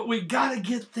 But we got to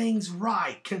get things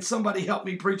right. Can somebody help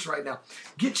me preach right now?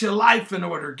 Get your life in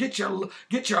order. Get your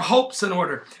hopes in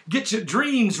order. Get your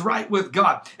dreams right with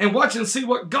God. And watch and see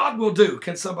what God will do.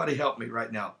 Can somebody help me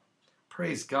right now?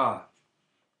 Praise God.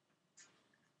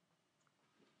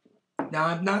 Now,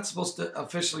 I'm not supposed to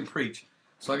officially preach,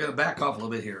 so I got to back off a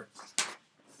little bit here.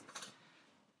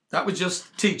 That was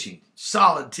just teaching,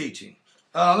 solid teaching.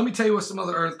 Let me tell you what some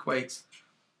other earthquakes.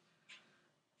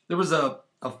 There was a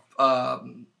 5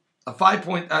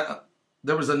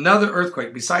 there was another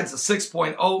earthquake besides the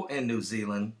 6.0 in New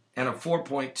Zealand and a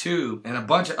 4.2 and a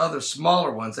bunch of other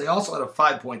smaller ones. They also had a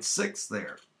 5.6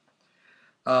 there.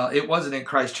 It wasn't in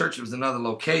Christchurch. It was another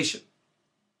location.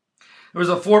 There was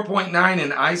a 4.9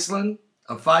 in Iceland,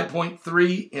 a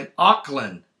 5.3 in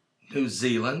Auckland, New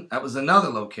Zealand. That was another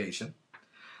location.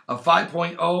 A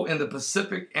 5.0 in the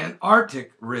Pacific and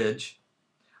Arctic Ridge.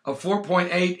 A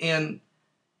 4.8 in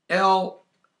El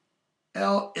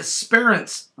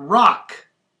Esperance Rock,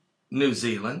 New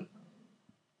Zealand.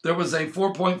 There was a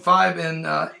 4.5 in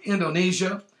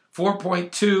Indonesia,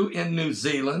 4.2 in New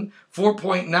Zealand,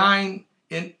 4.9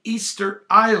 in Easter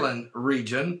Island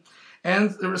region,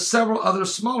 and there were several other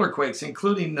smaller quakes,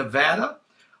 including Nevada,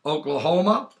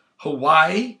 Oklahoma,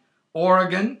 Hawaii,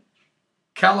 Oregon,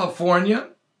 California.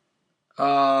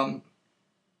 I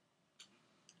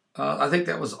think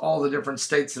that was all the different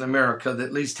states in America that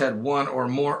at least had one or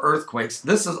more earthquakes.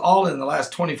 This is all in the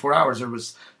last 24 hours. There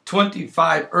was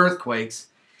 25 earthquakes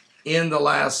in the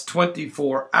last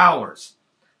 24 hours.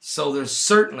 So there's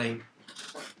certainly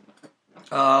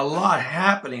a lot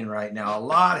happening right now.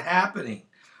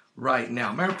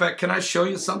 Matter of fact, can I show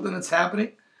you something that's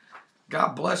happening?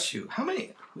 God bless you. How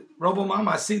many? RoboMom,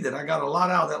 I see that. I got a lot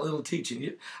out of that little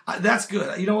teaching. That's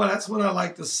good. You know what? That's what I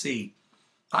like to see.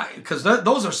 Because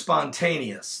those are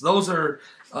spontaneous. Those are,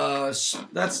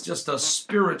 that's just a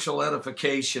spiritual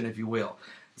edification, if you will.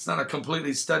 It's not a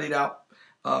completely studied out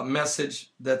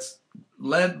message that's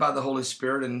led by the Holy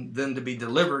Spirit and then to be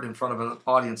delivered in front of an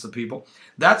audience of people.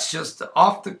 That's just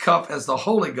off the cuff as the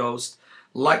Holy Ghost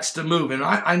likes to move. And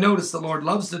I notice the Lord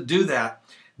loves to do that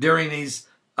during these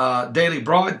daily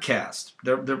broadcasts.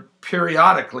 They're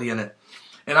periodically in it.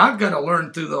 And I've got to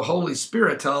learn through the Holy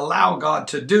Spirit to allow God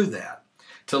to do that,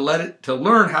 to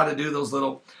learn how to do those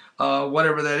little,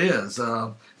 whatever that is,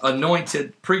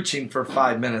 anointed preaching for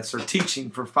 5 minutes or teaching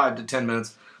for 5 to 10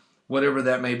 minutes, whatever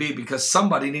that may be, because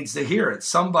somebody needs to hear it.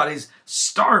 Somebody's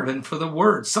starving for the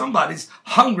word. Somebody's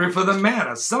hungry for the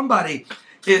manna. Somebody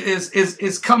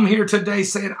is come here today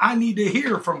saying, I need to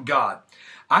hear from God.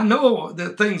 I know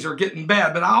that things are getting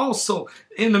bad, but I also,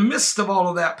 in the midst of all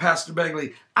of that, Pastor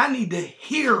Begley, I need to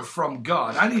hear from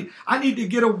God. I need to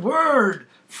get a word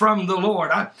from the Lord.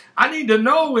 I need to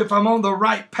know if I'm on the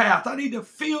right path. I need to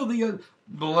feel the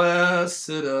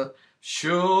blessed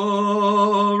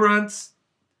assurance.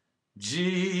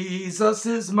 Jesus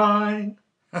is mine.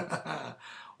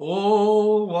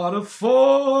 Oh, what a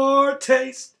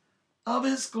foretaste of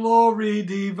his glory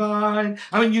divine.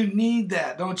 I mean, you need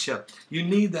that, don't you? You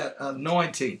need that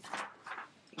anointing.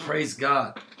 Praise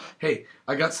God. Hey,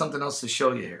 I got something else to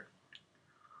show you here.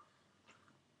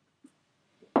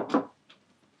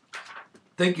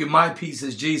 Thank you. My peace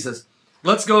is Jesus.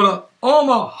 Let's go to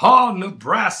Omaha,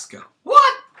 Nebraska.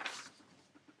 What?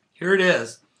 Here it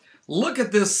is. Look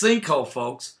at this sinkhole,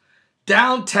 folks.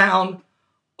 Downtown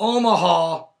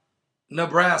Omaha,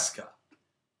 Nebraska.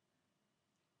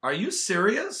 Are you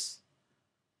serious?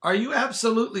 Are you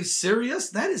absolutely serious?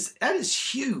 That is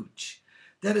huge.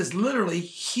 That is literally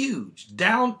huge.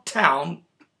 Downtown,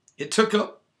 it took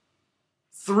up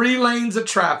 3 lanes of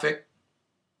traffic,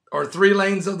 or 3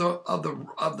 lanes of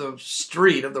the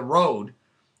street, of the road.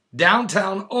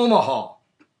 Downtown Omaha,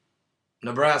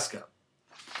 Nebraska.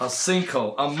 A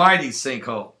sinkhole, a mighty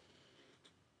sinkhole,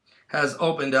 has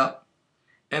opened up,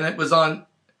 and it was on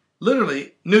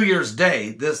literally New Year's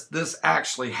Day. This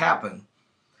actually happened,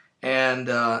 and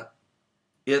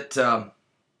it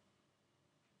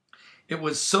it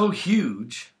was so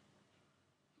huge.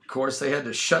 Of course, they had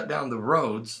to shut down the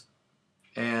roads,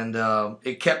 and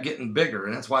it kept getting bigger.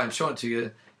 And that's why I'm showing it to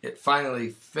you. It finally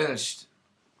finished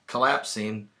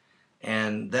collapsing,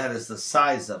 and that is the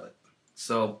size of it.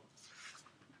 So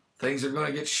things are going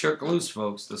to get shook loose,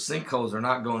 folks. The sinkholes are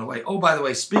not going away. Oh, by the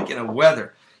way, speaking of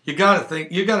weather, you got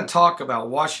to talk about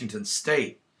Washington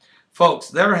State. Folks,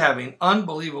 they're having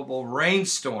unbelievable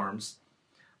rainstorms,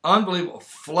 unbelievable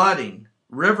flooding.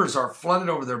 Rivers are flooded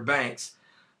over their banks,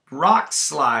 rock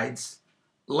slides,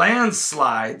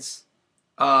 landslides.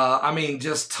 I mean,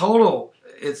 just total.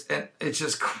 It's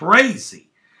just crazy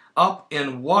up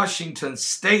in Washington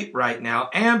State right now.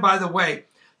 And by the way,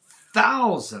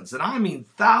 thousands, and I mean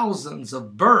thousands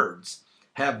of birds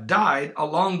have died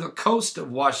along the coast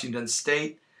of Washington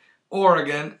State,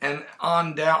 Oregon, and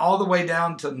on down all the way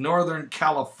down to Northern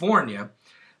California.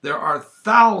 There are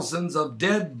thousands of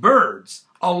dead birds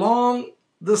along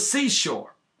the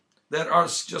seashore that are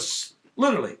just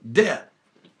literally dead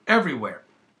everywhere.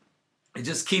 It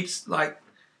just keeps like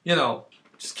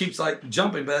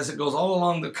jumping, but as it goes all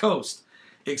along the coast,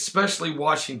 especially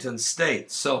Washington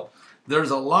State. So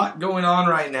there's a lot going on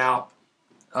right now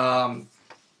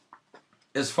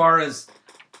as far as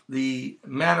the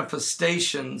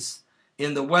manifestations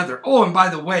in the weather. Oh, and by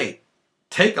the way,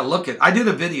 take a look at, I did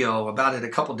a video about it a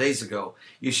couple days ago.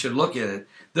 You should look at it.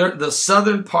 The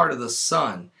southern part of the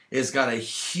sun has got a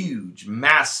huge,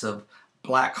 massive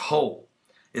black hole.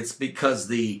 It's because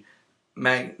the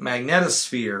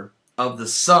magnetosphere of the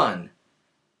sun,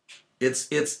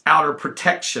 its outer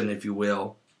protection, if you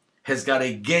will, has got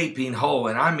a gaping hole.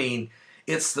 And I mean,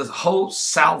 it's the whole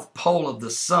south pole of the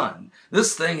sun.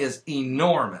 This thing is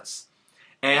enormous.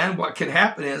 And what can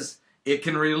happen is it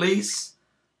can release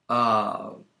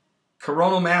coronal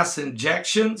mass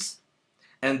injections,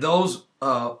 and those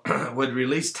would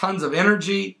release tons of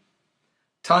energy,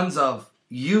 tons of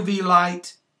UV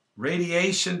light,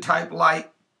 radiation type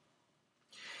light.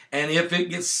 And if it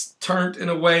gets turned in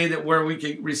a way that where we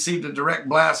can receive a direct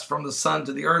blast from the sun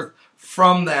to the earth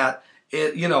from that,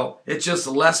 it's just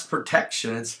less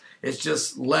protection. It's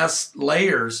just less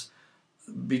layers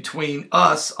between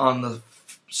us on the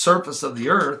surface of the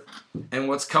earth and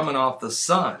what's coming off the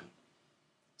sun.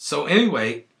 So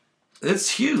anyway,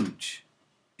 it's huge.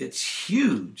 It's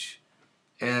huge.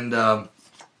 And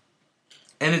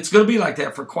it's going to be like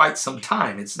that for quite some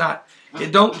time.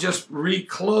 It don't just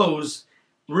reclose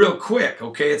real quick,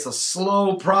 okay? It's a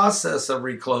slow process of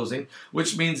reclosing,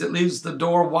 which means it leaves the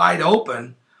door wide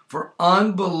open for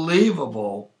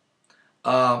unbelievable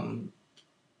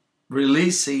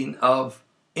releasing of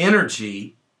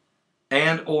energy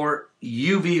and or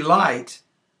UV light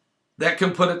that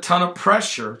can put a ton of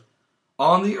pressure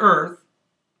on the earth,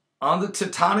 on the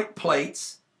tectonic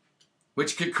plates,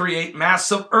 which could create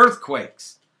massive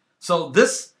earthquakes. So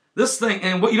this thing,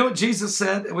 and you know what Jesus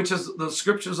said, which is the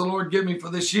scriptures the Lord gave me for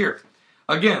this year.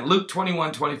 Again, Luke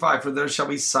 21:25, for there shall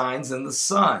be signs in the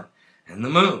sun and the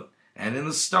moon and in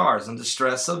the stars and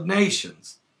distress of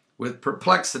nations with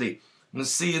perplexity and the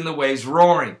sea and the waves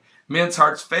roaring. Men's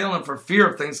hearts failing for fear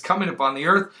of things coming upon the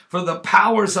earth, for the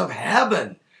powers of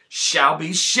heaven shall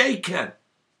be shaken.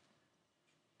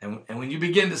 And when you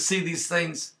begin to see these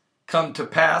things come to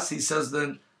pass, he says,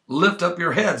 then lift up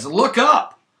your heads, look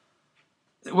up.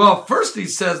 Well, first he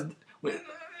says,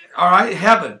 all right,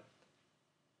 heaven.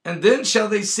 And then shall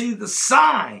they see the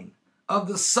sign of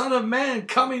the Son of Man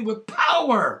coming with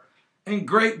power and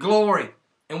great glory.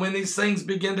 And when these things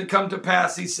begin to come to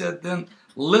pass, he said, then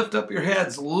lift up your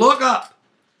heads, look up,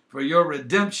 for your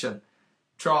redemption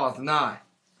draweth nigh.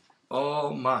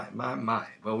 Oh, my.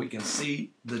 Well, we can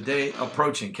see the day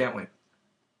approaching, can't we?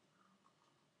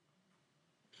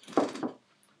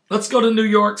 Let's go to New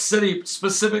York City,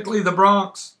 specifically the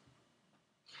Bronx.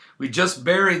 We just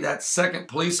buried that second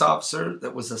police officer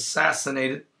that was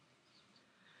assassinated.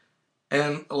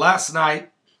 And last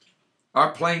night,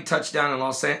 our plane touched down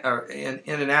in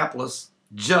Indianapolis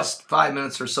just 5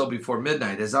 minutes or so before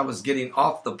midnight. As I was getting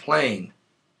off the plane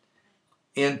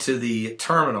into the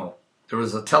terminal, there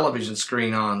was a television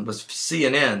screen on, was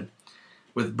CNN,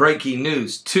 with breaking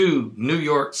news. 2 New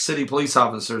York City police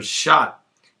officers shot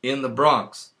in the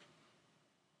Bronx.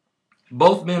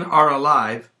 Both men are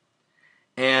alive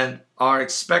and are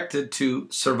expected to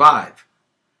survive.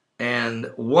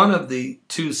 And one of the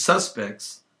 2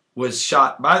 suspects was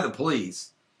shot by the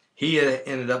police. He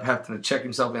ended up having to check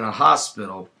himself in a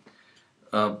hospital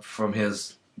from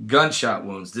his gunshot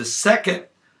wounds. The second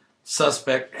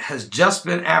suspect has just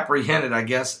been apprehended, I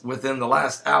guess, within the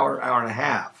last hour and a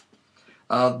half.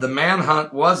 The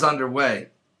manhunt was underway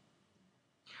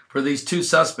for these 2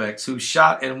 suspects who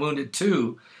shot and wounded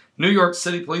 2 New York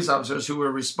City police officers who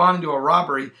were responding to a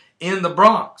robbery in the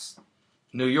Bronx,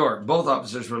 New York. Both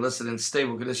officers were listed in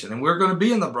stable condition. And we're going to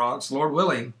be in the Bronx, Lord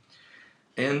willing,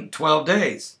 in 12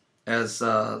 days. As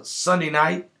Sunday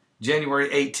night, January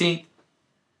 18th,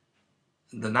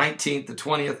 the 19th, the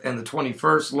 20th, and the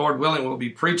 21st, Lord willing, we'll be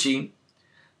preaching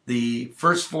the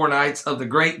first 4 nights of the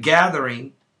Great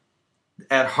Gathering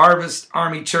at Harvest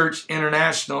Army Church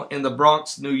International in the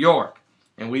Bronx, New York.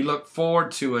 And we look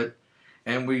forward to it.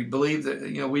 And we believe that,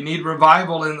 we need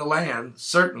revival in the land,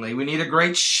 certainly. We need a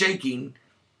great shaking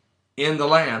in the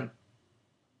land.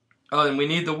 Oh, and we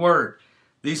need the word.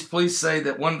 These police say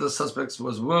that one of the suspects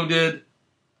was wounded.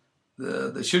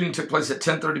 The shooting took place at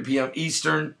 10:30 p.m.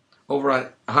 Eastern over on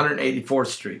 184th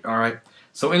Street. All right.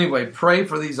 So anyway, pray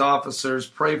for these officers.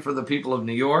 Pray for the people of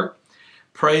New York.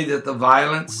 Pray that the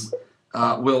violence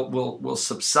will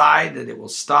subside, that it will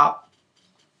stop.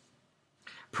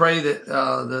 Pray that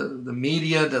the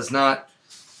media does not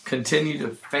continue to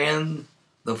fan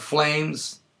the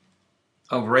flames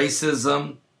of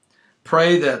racism.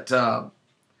 Pray that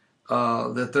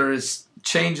that there is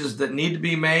changes that need to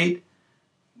be made,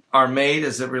 are made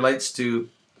as it relates to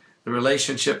the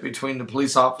relationship between the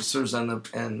police officers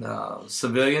and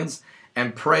civilians.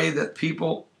 And pray that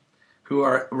people who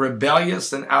are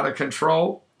rebellious and out of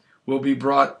control will be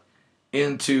brought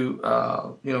into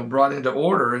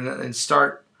order and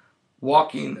start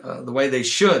walking the way they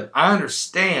should. I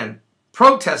understand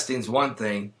protesting is one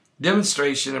thing,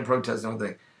 demonstration and protesting is one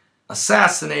thing.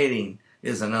 Assassinating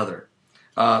is another.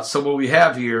 So what we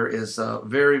have here is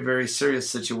very, very serious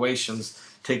situations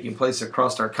taking place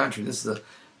across our country. This is a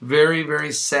very,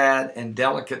 very sad and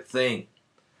delicate thing.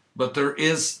 But there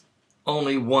is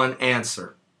only one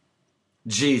answer.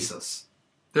 Jesus.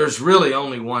 There's really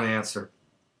only one answer.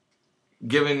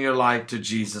 Giving your life to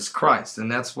Jesus Christ.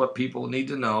 And that's what people need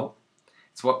to know.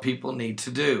 It's what people need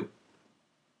to do.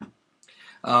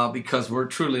 Because we're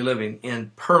truly living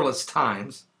in perilous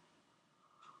times.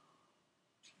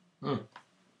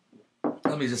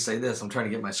 Let me just say this. I'm trying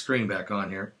to get my screen back on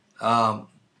here.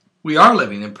 We are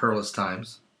living in perilous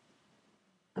times.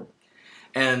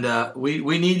 And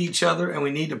we need each other, and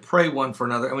we need to pray one for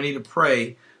another, and we need to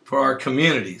pray for our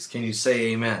communities. Can you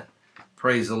say amen?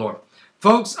 Praise the Lord.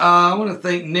 Folks, I want to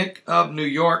thank Nick of New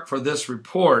York for this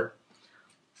report.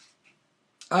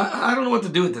 I don't know what to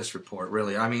do with this report,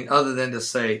 really. I mean, other than to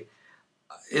say,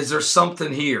 is there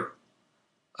something here?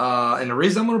 And the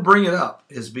reason I'm going to bring it up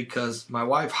is because my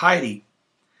wife Heidi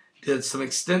did some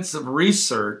extensive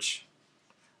research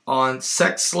on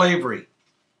sex slavery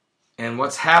and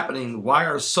what's happening. Why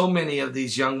are so many of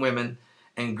these young women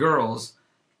and girls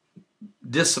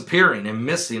disappearing and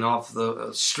missing off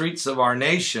the streets of our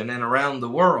nation and around the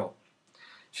world?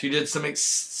 She did some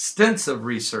extensive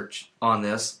research on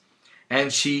this,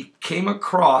 and she came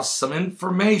across some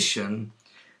information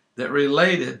that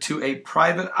related to a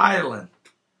private island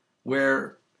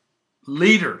where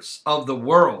leaders of the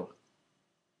world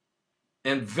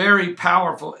and very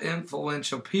powerful,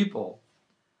 influential people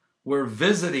were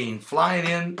flying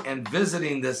in and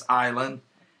visiting this island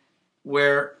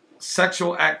where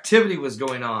sexual activity was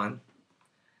going on,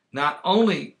 not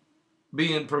only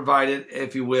being provided,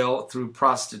 if you will, through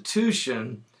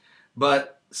prostitution,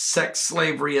 but sex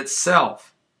slavery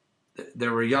itself.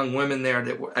 There were young women there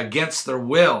that were against their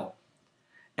will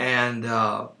and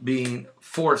being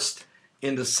forced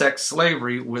into sex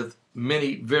slavery with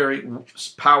many very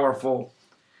powerful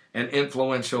and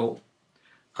influential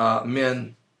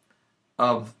men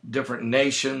of different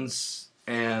nations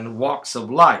and walks of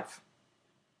life.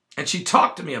 And she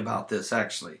talked to me about this,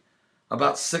 actually,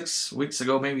 about 6 weeks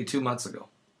ago, maybe 2 months ago.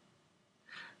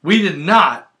 We did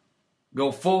not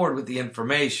go forward with the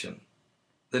information.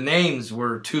 The names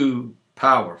were too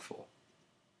powerful.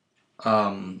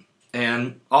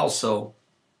 And also,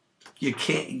 you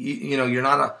can't, you're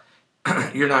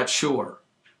not sure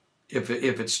if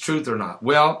it's truth or not.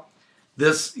 Well,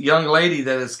 this young lady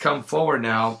that has come forward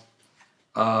now,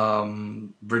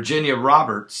 Virginia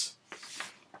Roberts,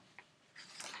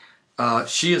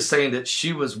 she is saying that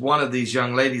she was one of these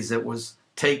young ladies that was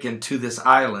taken to this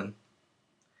island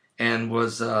and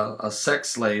was a sex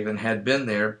slave and had been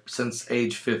there since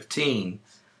age 15.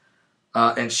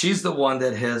 And she's the one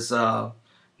that has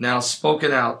now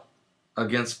spoken out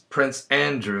against Prince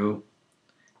Andrew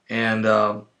and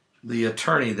the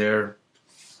attorney there,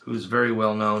 who's very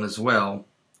well known as well,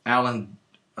 Alan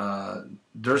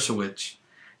Dershowitz,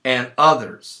 and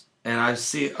others. And I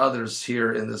see others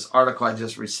here in this article I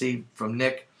just received from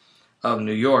Nick of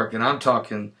New York. And I'm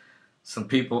talking some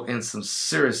people in some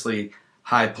seriously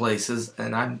high places.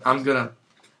 And I'm going to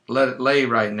let it lay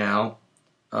right now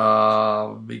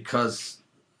because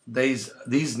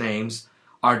these names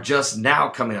are just now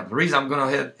coming up. The reason I'm going to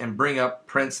go ahead and bring up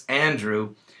Prince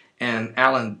Andrew and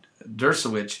Alan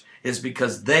Dershowitz is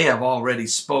because they have already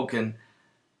spoken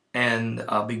and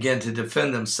begin to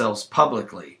defend themselves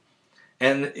publicly.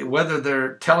 And whether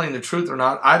they're telling the truth or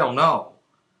not, I don't know.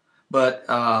 But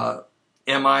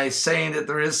am I saying that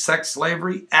there is sex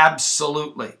slavery?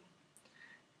 Absolutely.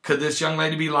 Could this young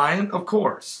lady be lying? Of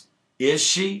course. Is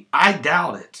she? I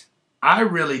doubt it. I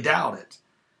really doubt it.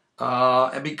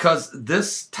 Because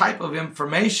this type of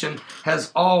information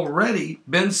has already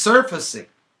been surfacing.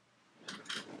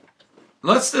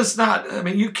 Let's just not, I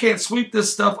mean, you can't sweep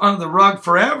this stuff under the rug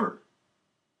forever.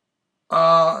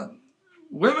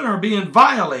 Women are being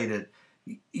violated.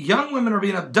 Young women are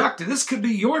being abducted. This could be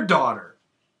your daughter,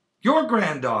 your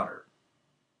granddaughter.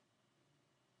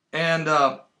 And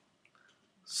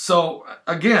so,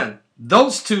 again,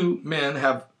 those two men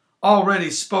have already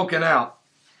spoken out.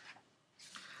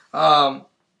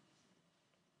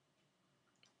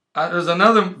 There's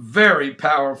another very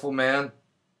powerful man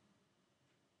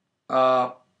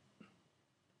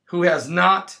who has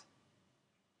not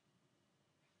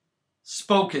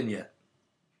spoken yet,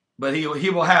 but he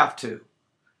will have to,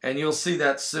 and you'll see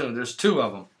that soon. There's two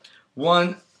of them.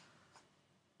 One,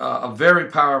 a very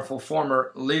powerful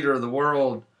former leader of the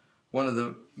world, one of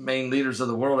the main leaders of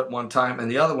the world at one time,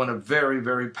 and the other one, a very,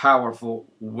 very powerful,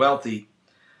 wealthy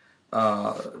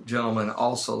gentleman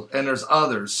also, and there's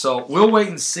others. So we'll wait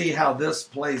and see how this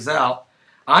plays out.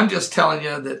 I'm just telling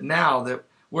you that now that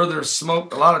where there's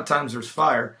smoke, a lot of times there's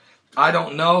fire. I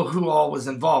don't know who all was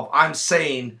involved. I'm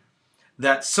saying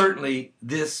that certainly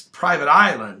this private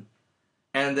island,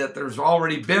 and that there's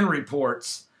already been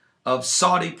reports of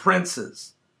Saudi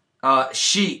princes,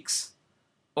 sheiks,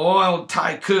 oil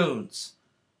tycoons,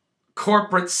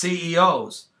 corporate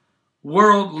CEOs,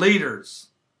 world leaders,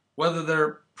 whether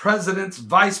they're presidents,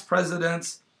 vice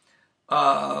presidents,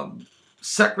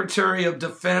 secretary of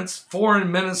defense, foreign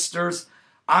ministers.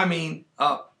 I mean,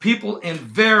 people in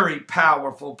very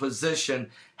powerful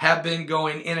position have been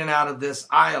going in and out of this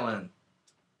island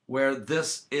where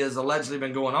this is allegedly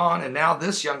been going on. And now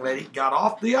this young lady got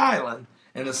off the island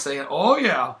and is saying, oh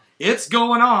yeah, it's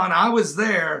going on. I was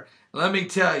there. Let me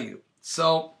tell you.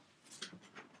 So,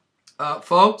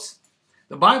 folks,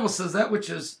 the Bible says that which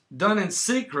is done in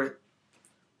secret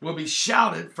will be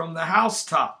shouted from the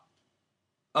housetop.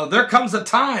 There comes a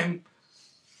time,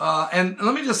 and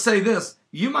let me just say this.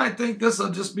 You might think this will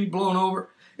just be blown over.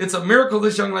 It's a miracle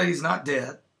this young lady's not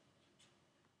dead.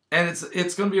 And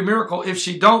it's going to be a miracle if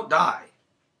she don't die.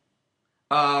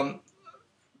 Of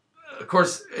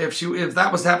course, if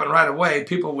that was to happen right away,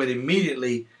 people would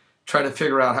immediately try to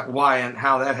figure out why and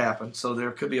how that happened. So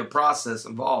there could be a process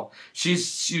involved.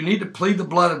 You need to plead the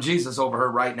blood of Jesus over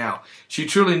her right now. She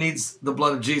truly needs the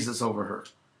blood of Jesus over her.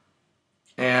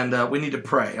 And we need to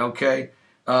pray, okay?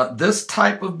 This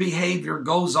type of behavior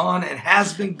goes on and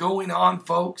has been going on,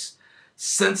 folks,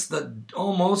 since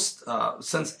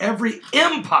since every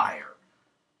empire,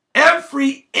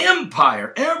 every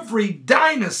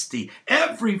dynasty,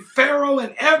 every pharaoh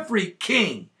and every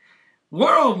king.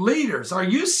 World leaders, are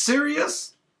you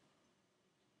serious?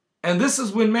 And this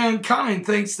is when mankind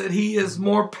thinks that he is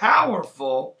more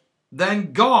powerful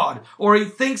than God, or he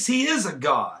thinks he is a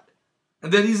God,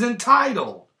 and that he's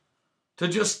entitled to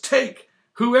just take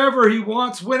whoever he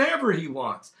wants, whenever he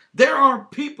wants. There are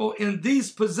people in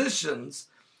these positions,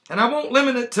 and I won't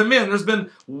limit it to men. There's been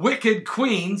wicked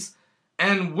queens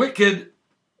and wicked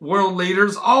world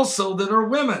leaders also that are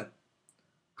women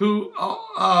who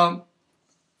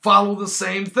follow the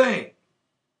same thing.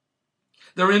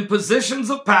 They're in positions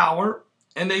of power,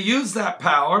 and they use that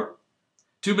power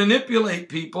to manipulate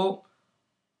people,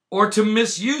 or to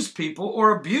misuse people,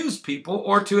 or abuse people,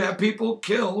 or to have people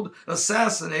killed,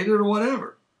 assassinated, or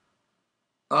whatever.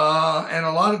 And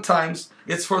a lot of times,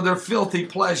 it's for their filthy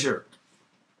pleasure.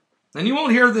 And you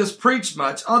won't hear this preached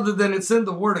much, other than it's in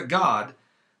the Word of God.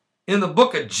 In the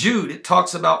book of Jude, it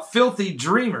talks about filthy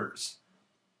dreamers,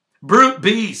 brute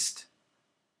beast,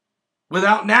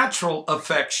 without natural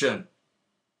affection.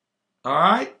 All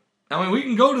right? I mean, we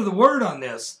can go to the Word on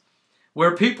this,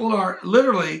 where people are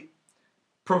literally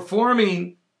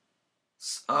performing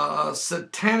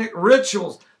satanic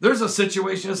rituals. There's a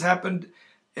situation that's happened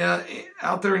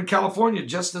out there in California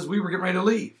just as we were getting ready to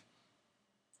leave.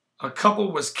 A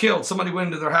couple was killed. Somebody went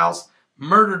into their house,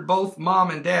 murdered both mom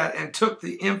and dad, and took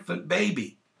the infant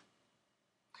baby.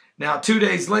 Now, 2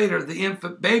 days later, the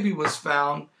infant baby was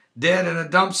found dead in a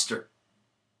dumpster.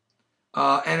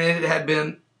 And it had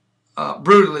been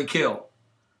brutally killed.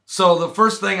 So the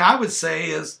first thing I would say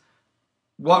is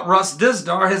what Russ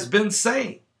Dizdar has been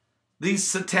saying. These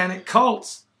satanic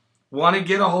cults want to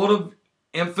get a hold of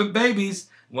infant babies,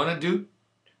 want to do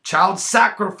child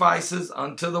sacrifices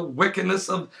unto the wickedness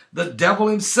of the devil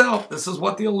himself. This is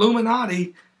what the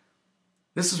Illuminati,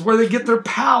 this is where they get their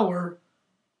power.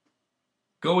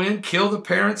 Go in, kill the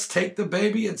parents, take the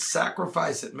baby, and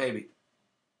sacrifice it maybe.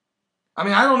 I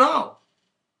mean, I don't know.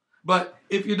 But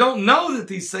if you don't know that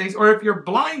these things, or if you're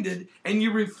blinded and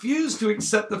you refuse to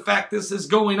accept the fact this is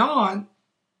going on,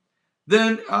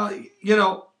 then, you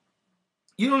don't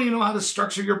even know how to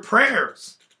structure your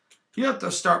prayers. You have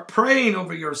to start praying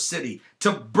over your city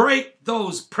to break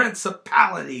those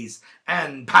principalities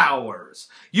and powers.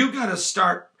 You got to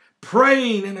start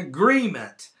praying in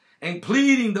agreement and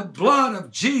pleading the blood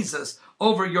of Jesus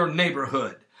over your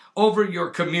neighborhood, over your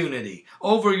community,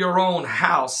 over your own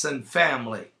house and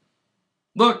family.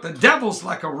 Look, the devil's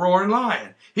like a roaring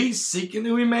lion. He's seeking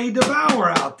who he may devour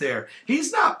out there.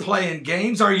 He's not playing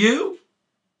games, are you?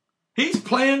 He's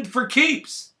playing for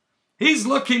keeps. He's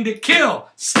looking to kill,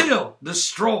 steal,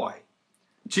 destroy.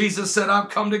 Jesus said, I've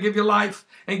come to give you life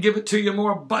and give it to you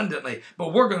more abundantly.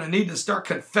 But we're going to need to start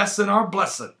confessing our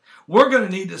blessing. We're going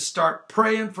to need to start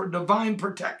praying for divine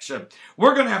protection.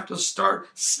 We're going to have to start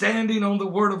standing on the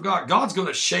word of God. God's going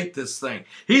to shake this thing.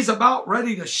 He's about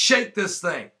ready to shake this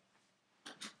thing.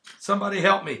 Somebody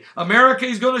help me. America,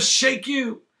 he's going to shake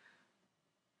you.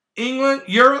 England,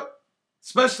 Europe,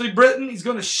 especially Britain, he's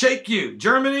going to shake you.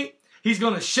 Germany, he's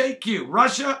going to shake you.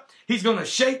 Russia, he's going to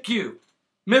shake you.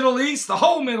 Middle East, the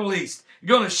whole Middle East, he's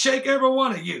going to shake every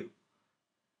one of you.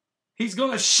 He's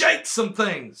going to shake some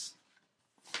things.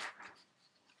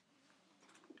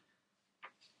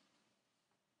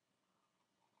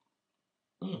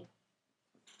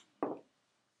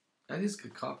 That is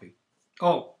good coffee.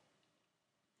 Oh,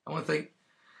 I want to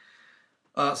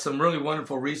thank some really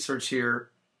wonderful research here.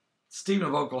 Stephen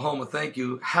of Oklahoma, thank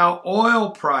you. How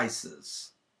oil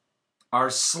prices are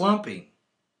slumping.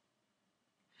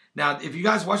 Now, if you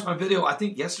guys watched my video, I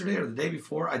think yesterday or the day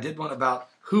before, I did one about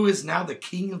who is now the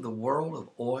king of the world of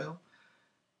oil.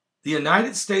 The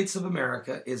United States of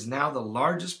America is now the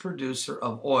largest producer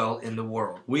of oil in the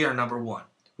world. We are number one.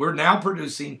 We're now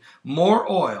producing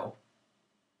more oil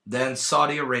than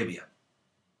Saudi Arabia.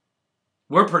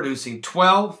 We're producing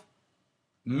 12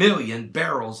 million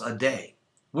barrels a day.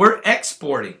 We're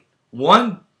exporting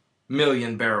 1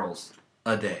 million barrels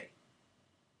a day.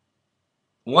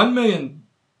 1 million.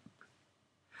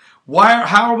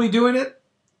 How are we doing it?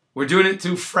 We're doing it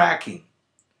through fracking.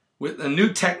 With a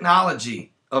new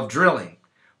technology of drilling,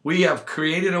 we have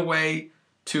created a way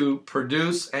to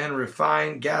produce and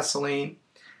refine gasoline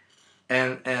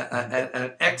and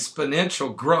an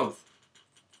exponential growth.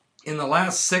 In the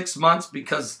last 6 months,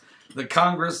 because the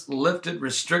Congress lifted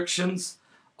restrictions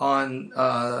on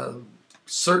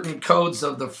certain codes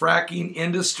of the fracking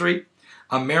industry,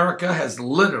 America has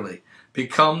literally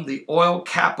become the oil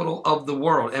capital of the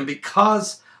world. And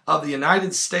because of the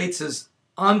United States'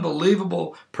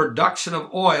 unbelievable production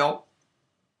of oil,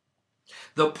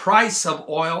 the price of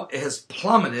oil has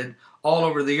plummeted all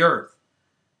over the earth.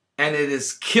 And it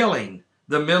is killing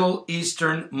the Middle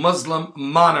Eastern Muslim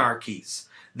monarchies.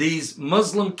 These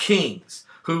Muslim kings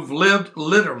who've lived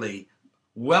literally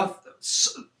wealth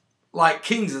like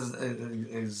kings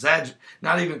is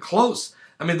not even close.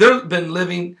 I mean, they've been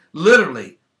living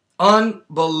literally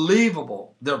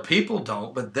unbelievable. Their people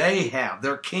don't, but they have.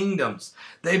 Their kingdoms.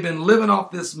 They've been living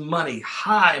off this money,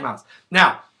 high amounts.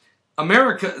 Now,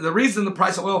 America, the reason the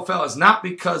price of oil fell is not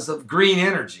because of green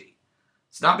energy.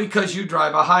 It's not because you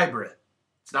drive a hybrid.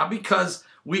 It's not because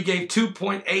we gave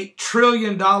 $2.8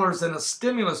 trillion in a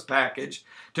stimulus package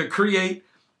to create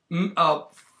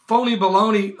phony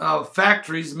baloney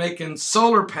factories making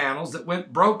solar panels that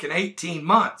went broke in 18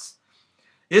 months.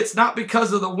 It's not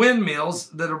because of the windmills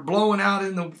that are blowing out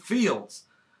in the fields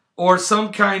or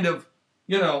some kind of,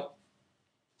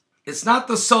 it's not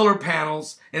the solar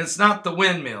panels and it's not the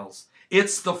windmills.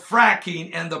 It's the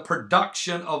fracking and the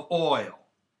production of oil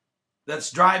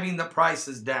that's driving the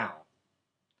prices down.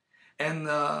 And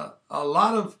a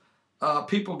lot of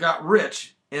people got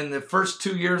rich in the first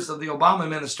 2 years of the Obama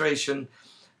administration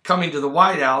coming to the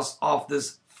White House off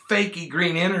this fakey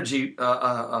green energy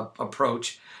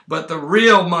approach. But the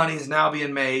real money is now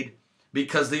being made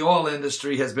because the oil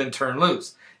industry has been turned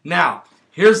loose. Now,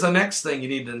 here's the next thing you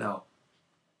need to know.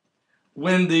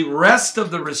 When the rest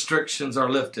of the restrictions are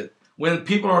lifted, when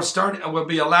people will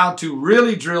be allowed to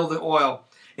really drill the oil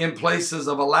in places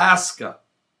of Alaska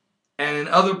and in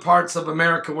other parts of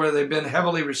America where they've been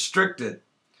heavily restricted,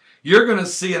 you're going to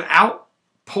see an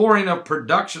outpouring of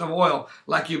production of oil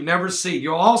like you've never seen.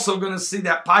 You're also going to see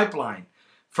that pipeline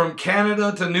from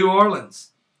Canada to New Orleans,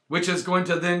 which is going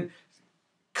to then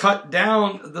cut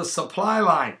down the supply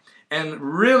line and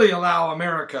really allow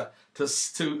America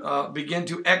to begin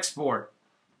to export.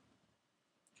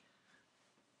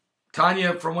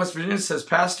 Tanya from West Virginia says,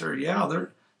 Pastor, yeah,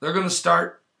 they're going to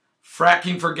start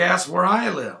fracking for gas where I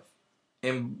live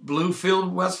in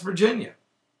Bluefield, West Virginia.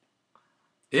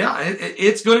 Yeah,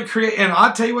 it's going to create, and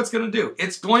I'll tell you what's going to do.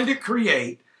 It's going to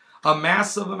create a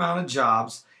massive amount of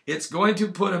jobs. It's going to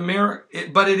put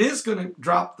but it is going to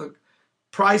drop the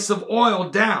price of oil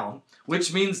down,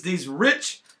 which means these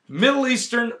rich Middle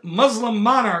Eastern Muslim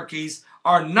monarchies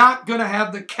are not going to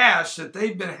have the cash that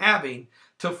they've been having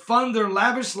to fund their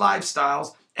lavish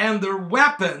lifestyles and their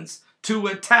weapons to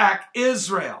attack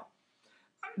Israel.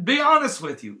 Be honest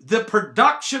with you, the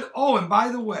production, and by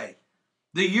the way,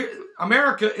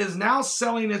 America is now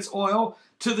selling its oil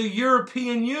to the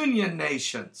European Union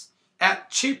nations at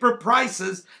cheaper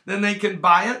prices than they can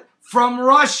buy it from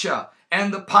Russia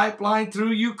and the pipeline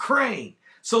through Ukraine.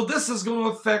 So this is going to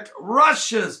affect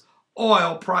Russia's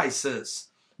oil prices,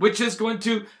 which is going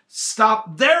to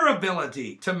stop their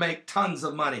ability to make tons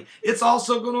of money. It's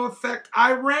also going to affect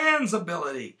Iran's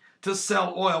ability to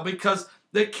sell oil because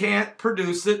they can't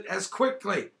produce it as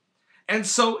quickly. And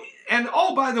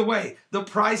by the way, the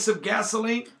price of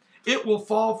gasoline, it will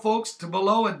fall, folks, to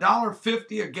below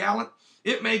 $1.50 a gallon.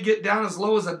 It may get down as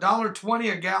low as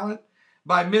 $1.20 a gallon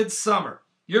by midsummer.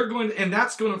 And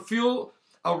that's going to fuel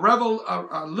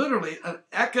literally an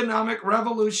economic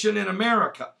revolution in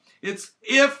America. It's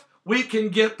if we can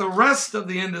get the rest of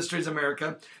the industries in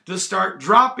America to start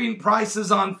dropping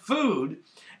prices on food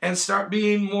and start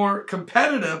being more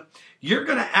competitive, you're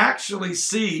going to actually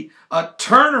see a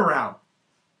turnaround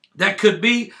that could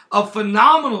be a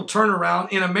phenomenal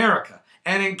turnaround in America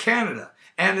and in Canada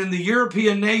and in the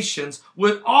European nations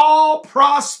would all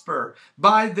prosper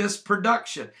by this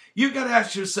production. You got to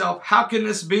ask yourself, how can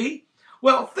this be?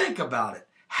 Well, think about it.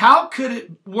 How could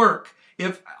it work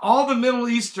if all the Middle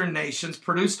Eastern nations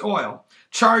produced oil,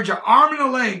 charge an arm and a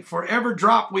leg for every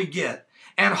drop we get,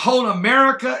 and hold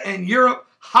America and Europe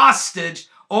hostage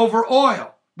over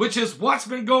oil, which is what's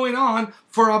been going on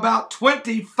for about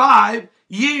 25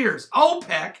 years.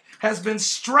 OPEC has been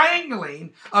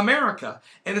strangling America.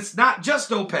 And it's not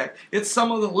just OPEC. It's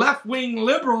some of the left-wing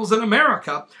liberals in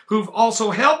America who've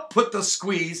also helped put the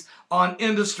squeeze on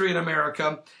industry in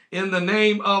America in the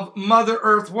name of Mother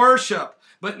Earth worship.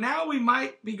 But now we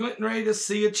might be getting ready to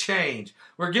see a change.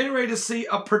 We're getting ready to see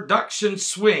a production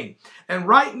swing. And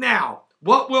right now,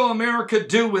 what will America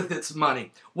do with its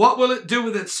money? What will it do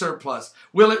with its surplus?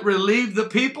 Will it relieve the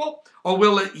people, or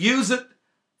will it use it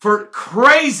for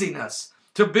craziness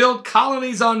to build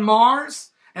colonies on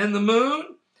Mars and the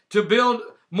moon, to build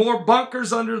more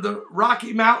bunkers under the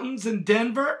Rocky Mountains in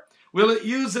Denver? Will it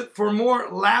use it for more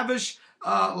lavish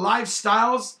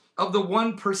lifestyles of the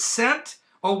 1%?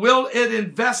 Or will it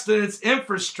invest in its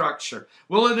infrastructure?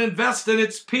 Will it invest in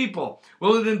its people?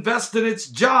 Will it invest in its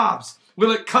jobs? Will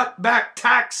it cut back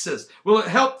taxes? Will it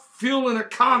help fuel an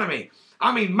economy?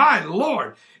 I mean, my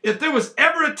Lord, if there was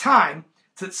ever a time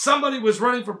that somebody was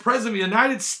running for president of the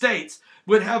United States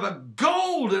would have a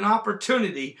golden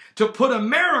opportunity to put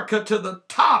America to the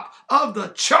top of the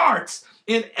charts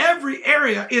in every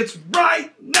area, it's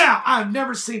right now. I've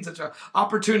never seen such an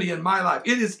opportunity in my life.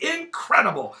 It is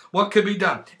incredible what could be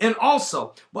done. And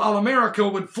also, while America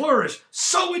would flourish,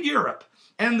 so would Europe.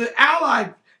 And the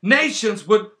allied nations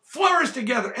would flourish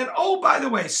together. And by the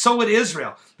way, so would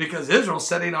Israel, because Israel's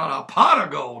sitting on a pot of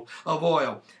gold of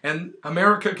oil. And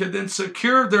America could then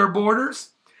secure their borders,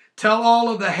 tell all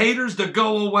of the haters to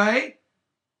go away,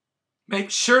 make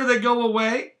sure they go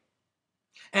away,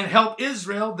 and help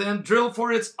Israel then drill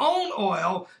for its own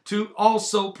oil to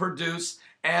also produce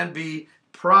and be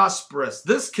prosperous.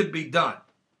 This could be done.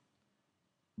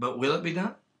 But will it be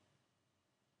done?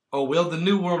 Or will the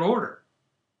New World Order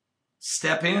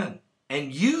step in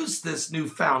and use this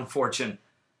newfound fortune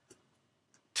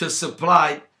to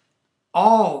supply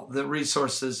all the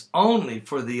resources only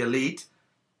for the elite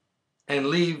and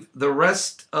leave the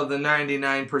rest of the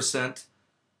 99%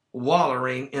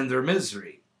 wallowing in their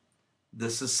misery?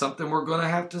 This is something we're going to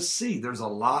have to see. There's a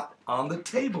lot on the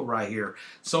table right here.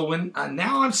 So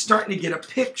now I'm starting to get a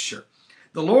picture.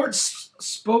 The Lord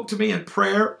spoke to me in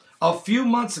prayer a few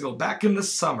months ago, back in the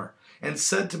summer, and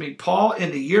said to me, Paul,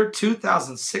 in the year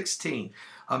 2016,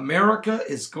 America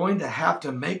is going to have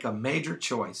to make a major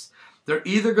choice. They're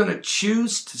either going to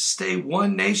choose to stay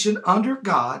one nation under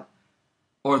God,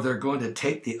 or they're going to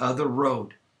take the other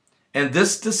road. And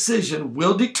this decision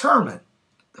will determine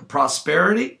the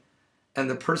prosperity and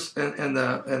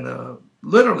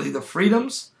literally the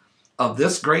freedoms of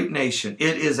this great nation.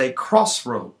 It is a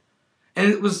crossroad. And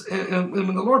it was, and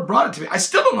when the Lord brought it to me, I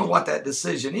still don't know what that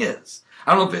decision is.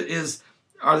 I don't know if it is,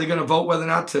 are they going to vote whether or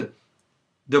not to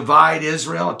divide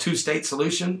Israel, a two-state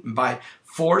solution, by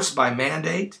force, by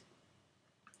mandate?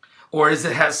 Or is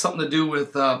it has something to do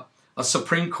with a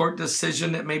Supreme Court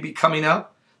decision that may be coming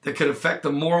up that could affect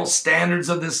the moral standards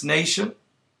of this nation?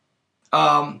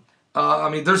 I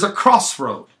mean, there's a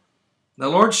crossroad. The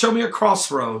Lord showed me a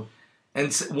crossroad.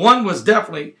 And one was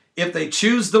definitely, if they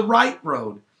choose the right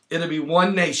road, it'll be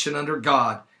one nation under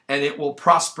God, and it will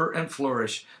prosper and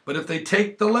flourish. But if they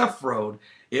take the left road,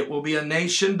 it will be a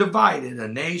nation divided, a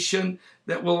nation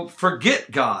that will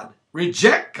forget God,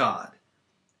 reject God,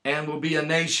 and will be a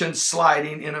nation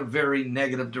sliding in a very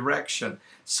negative direction.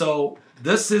 So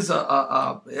this is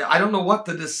I don't know what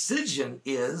the decision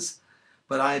is,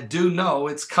 but I do know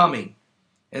it's coming.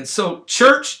 And so,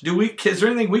 church, is there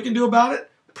anything we can do about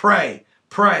it? Pray,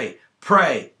 pray,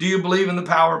 pray. Do you believe in the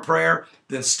power of prayer?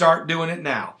 Then start doing it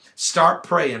now. Start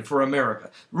praying for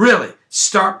America. Really,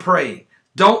 start praying.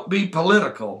 Don't be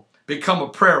political. Become a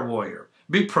prayer warrior.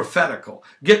 Be prophetical.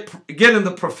 Get in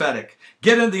the prophetic.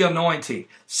 Get in the anointing.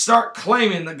 Start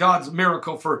claiming the God's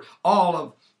miracle for all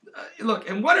of... look,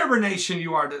 in whatever nation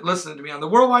you are listening to me on the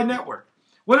Worldwide Network,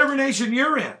 whatever nation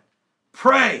you're in,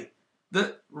 pray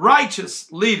that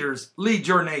righteous leaders lead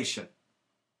your nation.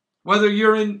 Whether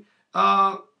you're in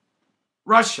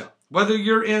Russia, whether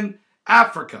you're in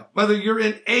Africa, whether you're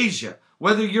in Asia,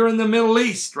 whether you're in the Middle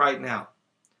East right now,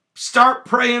 start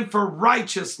praying for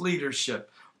righteous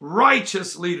leadership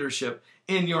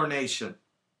in your nation.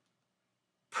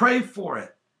 Pray for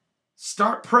it.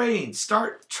 Start praying.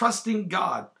 Start trusting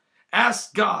God.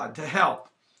 Ask God to help,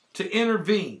 to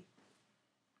intervene.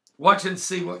 Watch and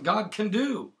see what God can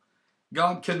do.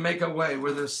 God can make a way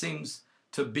where there seems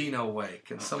to be no way.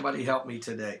 Can somebody help me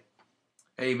today?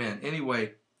 Amen.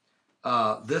 Anyway,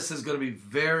 this is going to be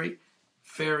very,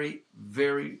 very,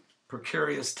 very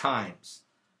precarious times.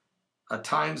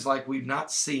 Times like we've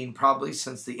not seen probably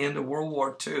since the end of World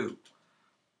War II.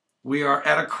 We are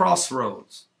at a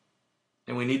crossroads,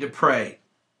 and we need to pray.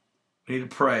 We need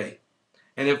to pray.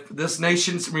 And if this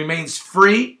nation remains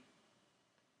free,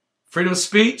 freedom of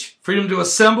speech, freedom to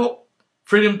assemble,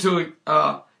 freedom to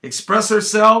express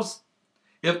ourselves.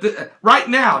 Right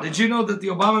now, did you know that the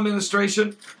Obama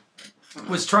administration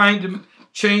was trying to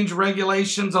change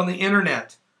regulations on the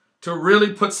internet to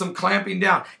really put some clamping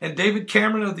down? And David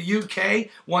Cameron of the UK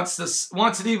wants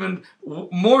it even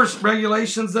more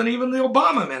regulations than even the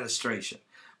Obama administration.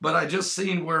 But I just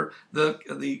seen where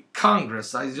the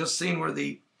Congress, I just seen where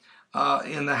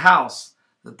in the House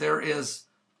that there is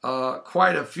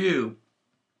quite a few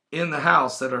in the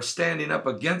House that are standing up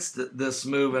against this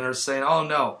move and are saying, oh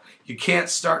no, you can't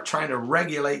start trying to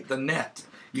regulate the net.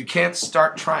 You can't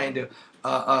start trying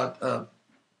to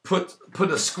put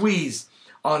a squeeze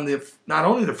on not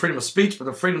only the freedom of speech, but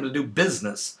the freedom to do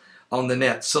business on the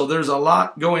net. So there's a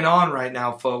lot going on right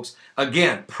now, folks.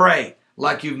 Again, pray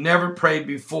like you've never prayed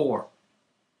before.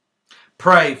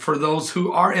 Pray for those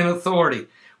who are in authority.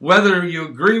 Whether you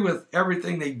agree with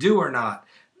everything they do or not,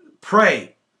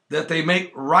 pray that they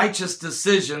make righteous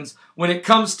decisions when it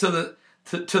comes to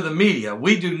the media.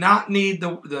 We do not need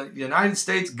the United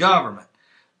States government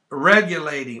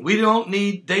regulating. We don't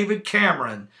need David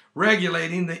Cameron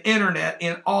regulating the internet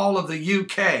in all of the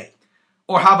UK.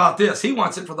 Or how about this? He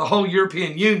wants it for the whole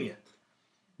European Union.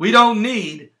 We don't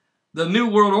need the New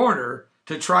World Order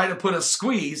to try to put a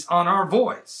squeeze on our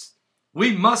voice.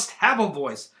 We must have a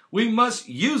voice. We must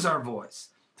use our voice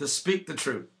to speak the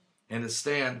truth and to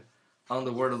stand on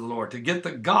the word of the Lord, to get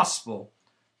the gospel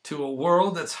to a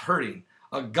world that's hurting,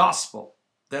 a gospel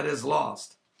that is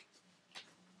lost.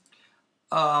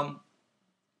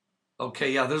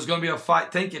 Okay, yeah, there's going to be a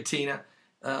fight. Thank you, Tina.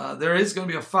 There is going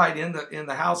to be a fight in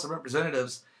the House of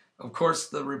Representatives. Of course,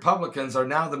 the Republicans are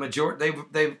now the majority.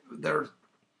 They've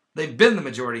been the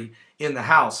majority in the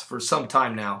House for some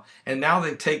time now, and now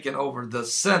they've taken over the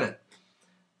Senate.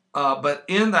 But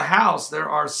in the House, there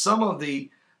are some of the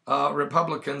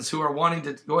Republicans who are wanting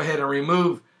to go ahead and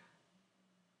remove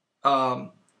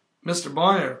Mr.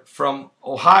 Bonner from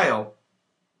Ohio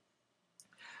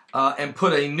and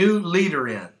put a new leader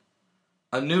in.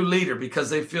 A new leader, because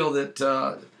they feel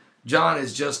that John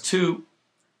is just too,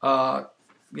 from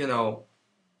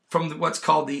what's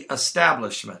called the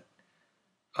establishment.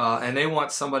 And they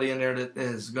want somebody in there that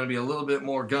is going to be a little bit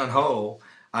more gung-ho,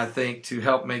 I think, to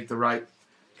help make the right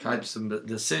types of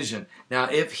decision. Now,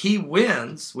 if he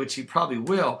wins, which he probably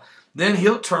will, then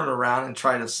he'll turn around and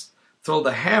try to throw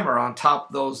the hammer on top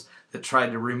of those that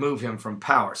tried to remove him from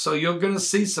power. So you're going to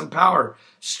see some power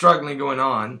struggling going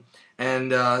on,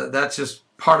 and that's just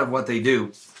part of what they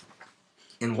do.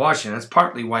 in Washington. That's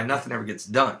partly why nothing ever gets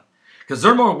done. Because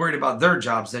they're more worried about their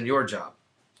jobs than your job.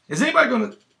 Is anybody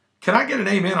going to, can I get an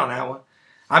amen on that one?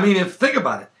 I mean, think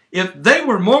about it. If they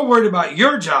were more worried about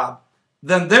your job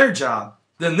than their job,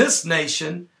 then this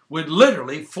nation would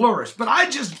literally flourish. But I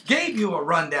just gave you a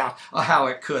rundown of how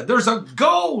it could. There's a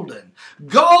golden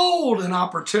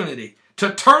opportunity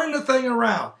to turn the thing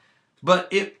around.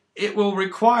 But it will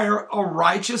require a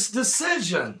righteous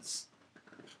decisions.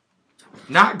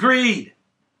 Not greed.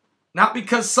 Not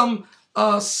because some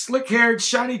slick-haired,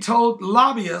 shiny-toed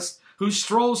lobbyist who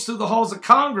strolls through the halls of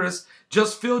Congress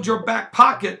just filled your back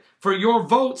pocket for your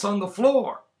votes on the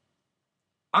floor.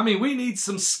 I mean, we need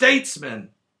some statesmen.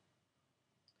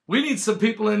 We need some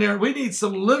people in there. We need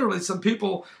literally some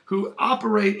people who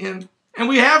operate in, and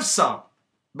we have some,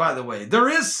 by the way. There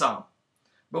is some.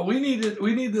 But we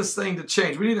need this thing to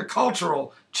change. We need a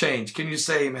cultural change. Can you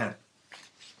say amen?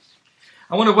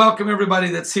 I want to welcome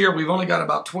everybody that's here. We've only got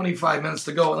about 25 minutes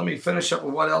to go. Let me finish up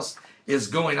with what else is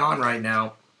going on right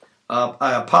now.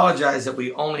 I apologize that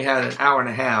we only had an hour and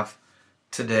a half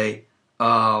today.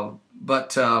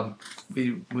 But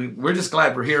we're just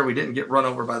glad we're here. We didn't get run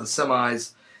over by the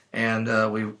semis. And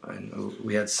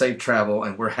we had safe travel.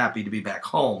 And we're happy to be back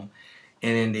home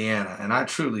in Indiana. And I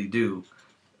truly do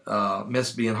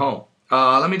miss being home.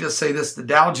 Let me just say this. The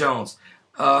Dow Jones.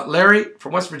 Larry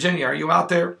from West Virginia, are you out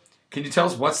there? Can you tell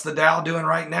us what's the Dow doing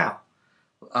right now?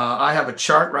 I have a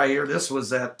chart right here. This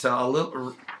was at a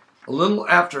little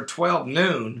after 12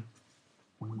 noon.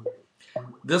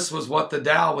 This was what the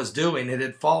Dow was doing. It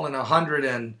had fallen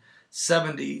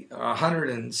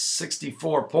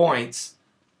 164 points.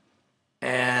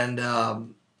 And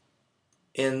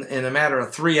in a matter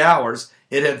of 3 hours,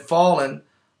 it had fallen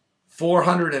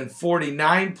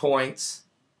 449 points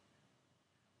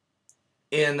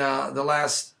in the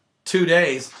last 2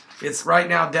 days. It's right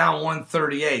now down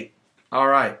 138. All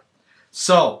right.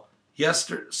 So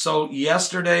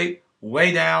yesterday,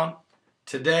 way down.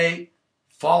 Today,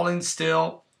 falling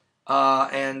still.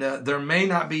 And there may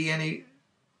not be any.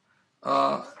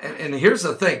 And here's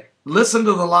the thing. Listen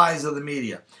to the lies of the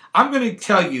media. I'm going to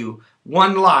tell you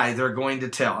one lie they're going to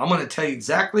tell. I'm going to tell you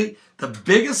exactly the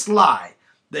biggest lie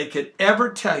they could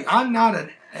ever tell you. I'm not an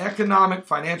economic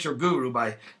financial guru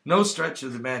by no stretch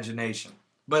of the imagination.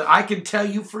 But I can tell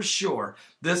you for sure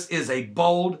this is a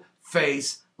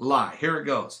bold-faced lie. Here it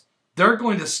goes. They're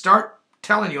going to start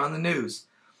telling you on the news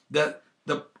that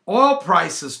the oil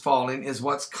prices falling is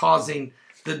what's causing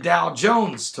the Dow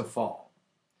Jones to fall.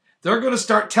 They're going to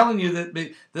start telling you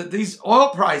that these oil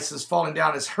prices falling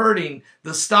down is hurting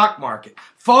the stock market.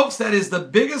 Folks, that is the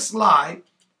biggest lie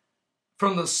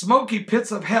from the smoky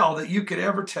pits of hell that you could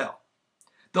ever tell.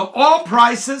 The oil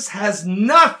prices has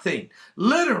nothing.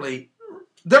 Literally,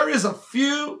 there is a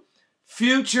few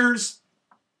futures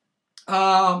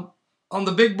on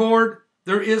the big board.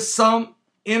 There is some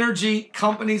energy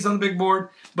companies on the big board,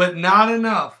 but not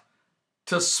enough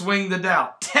to swing the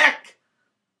Dow. Tech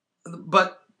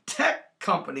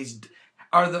companies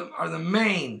are the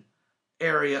main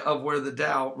area of where the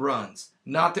Dow runs,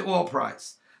 not the oil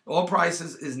price. The oil price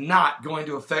is not going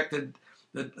to affect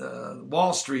the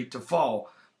Wall Street to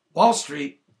fall. Wall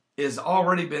Street has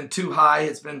already been too high.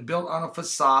 It's been built on a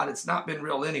facade. It's not been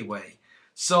real anyway.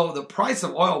 So the price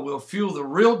of oil will fuel the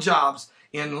real jobs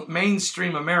in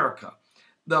mainstream America.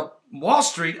 The Wall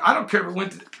Street, I don't care if it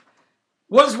went to,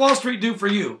 what does Wall Street do for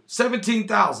you?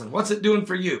 17,000. What's it doing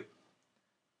for you?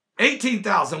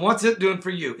 18,000. What's it doing for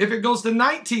you? If it goes to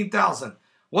 19,000,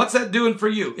 what's that doing for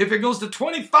you? If it goes to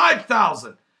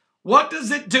 25,000, what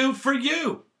does it do for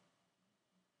you?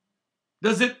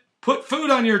 Does it put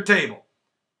food on your table?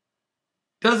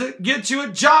 Does it get you a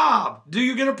job? Do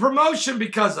you get a promotion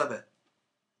because of it?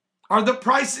 Are the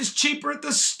prices cheaper at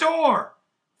the store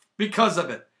because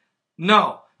of it?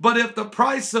 No. But if the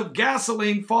price of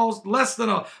gasoline falls less than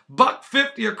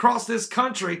 $1.50 across this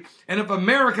country, and if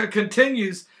America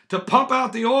continues to pump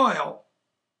out the oil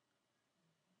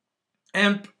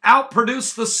and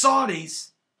outproduce the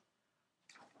Saudis,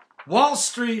 Wall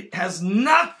Street has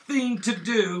nothing to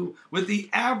do with the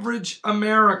average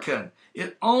American.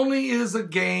 It only is a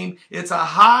game. It's a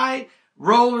high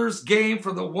rollers game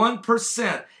for the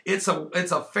 1%. It's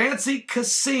a fancy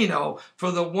casino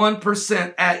for the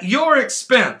 1% at your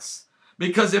expense.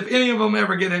 Because if any of them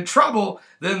ever get in trouble,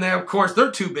 then they're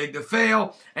too big to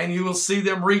fail, and you will see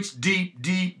them reach deep,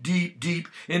 deep, deep, deep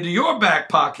into your back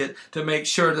pocket to make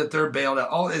sure that they're bailed out.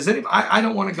 I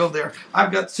don't want to go there.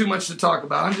 I've got too much to talk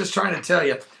about. I'm just trying to tell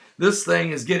you, this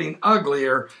thing is getting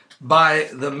uglier by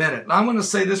the minute. And I'm going to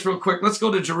say this real quick. Let's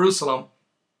go to Jerusalem.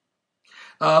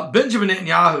 Benjamin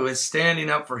Netanyahu is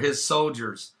standing up for his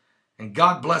soldiers. And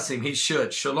God bless him, he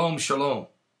should. Shalom, shalom.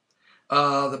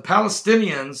 The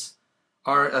Palestinians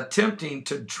are attempting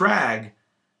to drag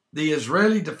the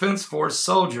Israeli Defense Force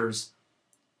soldiers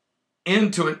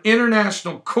into an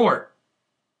international court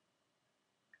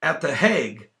at The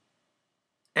Hague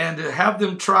and to have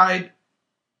them tried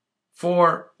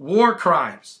for war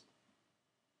crimes.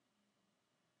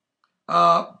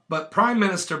 But Prime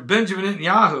Minister Benjamin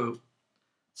Netanyahu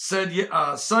said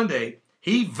Sunday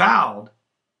he vowed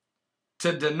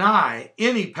to deny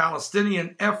any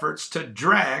Palestinian efforts to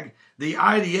drag the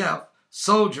IDF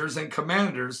soldiers and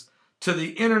commanders to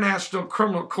the International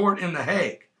Criminal Court in The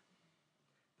Hague.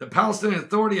 The Palestinian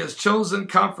Authority has chosen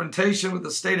confrontation with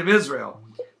the state of Israel,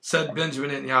 said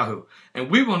Benjamin Netanyahu, and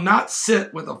we will not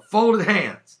sit with folded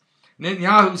hands.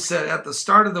 Netanyahu said at the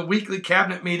start of the weekly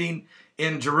cabinet meeting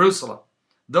in Jerusalem,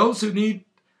 those who need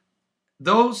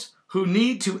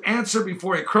to answer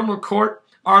before a criminal court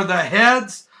are the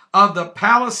heads of the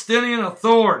Palestinian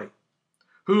Authority,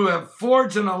 who have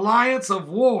forged an alliance of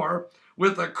war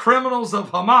with the criminals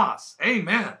of Hamas.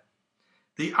 Amen.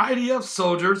 The IDF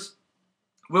soldiers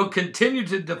will continue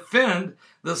to defend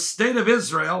the state of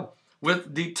Israel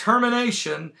with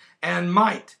determination and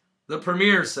might, the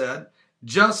premier said,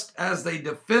 just as they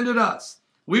defended us.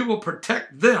 We will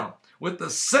protect them with the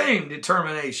same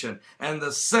determination and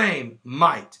the same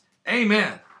might.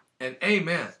 Amen and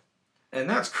amen. And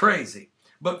that's crazy.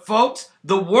 But folks,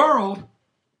 the world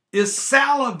is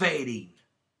salivating.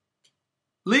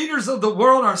 Leaders of the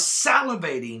world are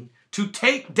salivating to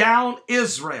take down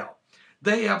Israel.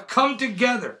 They have come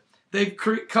together. They've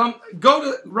come. Go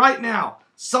to right now,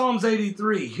 Psalms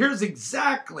 83. Here's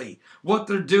exactly what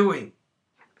they're doing.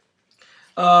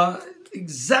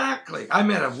 Exactly. I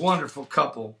met a wonderful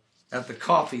couple at the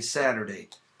coffee Saturday.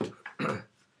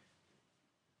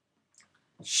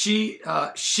 She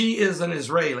is an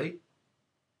Israeli.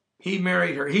 He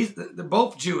married her. They're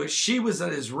both Jewish. She was an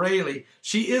Israeli.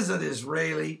 She is an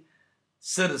Israeli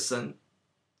citizen,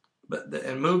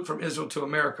 and moved from Israel to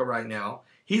America right now.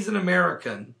 He's an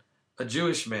American, a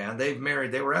Jewish man. They've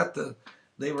married. They were at the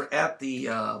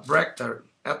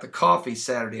coffee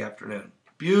Saturday afternoon.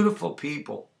 Beautiful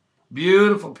people,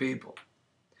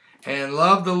 and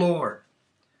love the Lord,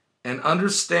 and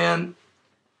understand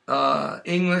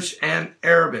English and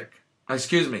Arabic.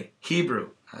 Hebrew.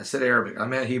 I said Arabic. I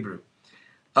meant Hebrew.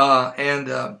 And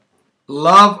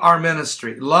love our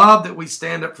ministry. Love that we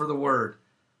stand up for the word.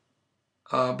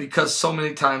 Because so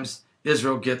many times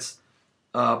Israel gets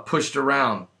pushed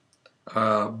around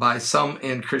by some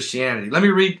in Christianity. Let me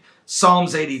read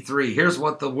Psalms 83. Here's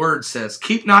what the word says.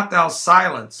 Keep not thou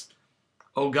silence,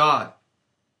 O God.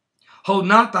 Hold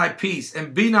not thy peace,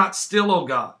 and be not still, O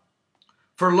God.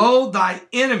 For lo, thy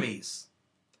enemies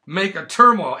make a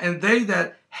turmoil, and they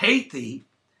that hate thee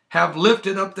have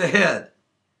lifted up the head.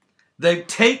 They've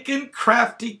taken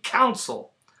crafty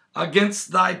counsel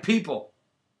against thy people,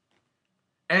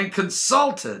 and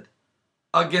consulted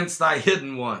against thy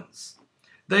hidden ones.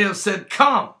 They have said,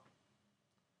 come,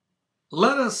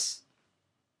 let us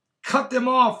cut them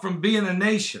off from being a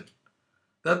nation,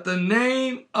 that the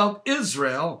name of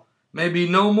Israel may be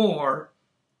no more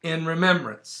in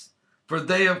remembrance. For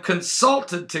they have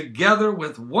consulted together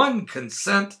with one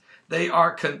consent. They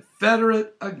are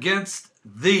confederate against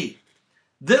thee.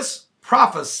 This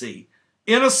prophecy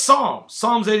in a psalm,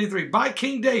 Psalms 83, by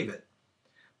King David,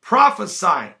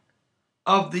 prophesying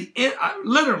of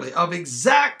literally of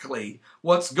exactly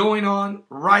what's going on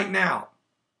right now.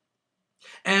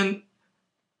 And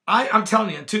I'm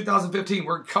telling you, in 2015,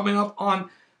 we're coming up on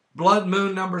blood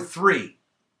moon number 3.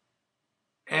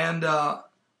 And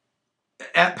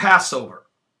at Passover.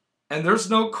 And there's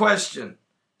no question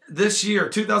this year,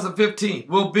 2015,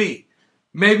 will be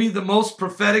maybe the most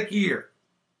prophetic year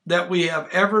that we have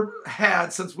ever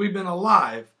had since we've been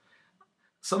alive.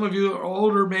 Some of you are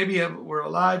older, maybe were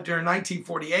alive during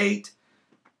 1948.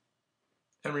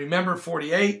 And remember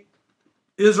 48,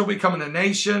 Israel becoming a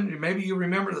nation. Maybe you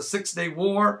remember the 6-Day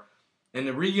War and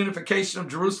the reunification of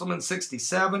Jerusalem in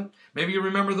 67. Maybe you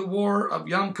remember the War of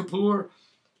Yom Kippur,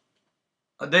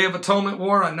 a Day of Atonement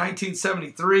War on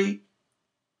 1973.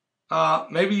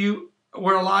 Maybe you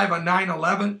were alive on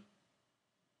 9/11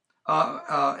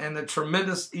 and the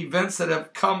tremendous events that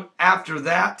have come after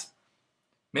that.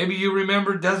 Maybe you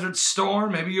remember Desert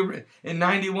Storm. Maybe you in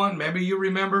 91. Maybe you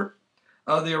remember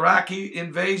the Iraqi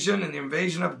invasion and the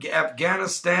invasion of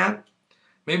Afghanistan.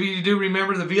 Maybe you do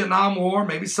remember the Vietnam War.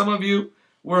 Maybe some of you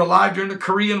were alive during the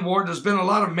Korean War. There's been a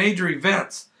lot of major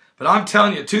events. But I'm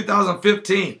telling you,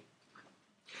 2015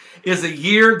 is a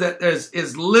year that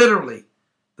is literally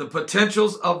the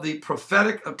potentials of the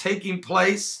prophetic of taking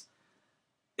place.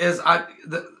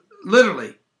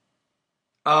 literally,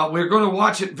 we're going to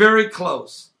watch it very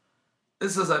close.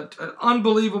 This is an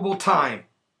unbelievable time.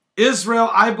 Israel,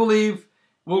 I believe,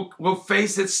 will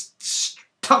face its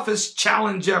toughest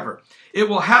challenge ever. It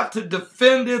will have to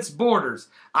defend its borders.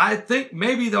 I think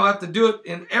maybe they'll have to do it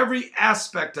in every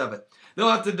aspect of it. They'll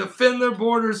have to defend their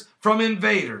borders from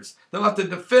invaders. They'll have to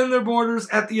defend their borders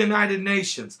at the United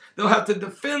Nations. They'll have to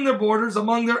defend their borders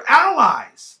among their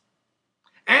allies.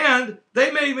 And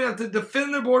they may even have to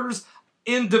defend their borders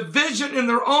in division in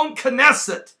their own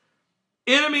Knesset.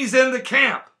 Enemies in the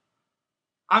camp.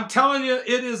 I'm telling you,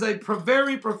 it is a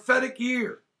very prophetic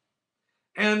year.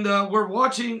 And we're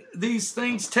watching these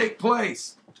things take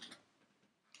place.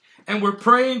 And we're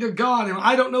praying to God. And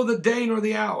I don't know the day nor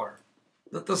the hour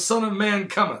that the Son of Man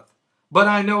cometh. But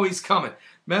I know he's coming.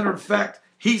 Matter of fact,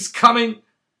 he's coming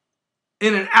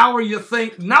in an hour you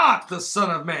think not the Son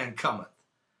of Man cometh.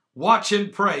 Watch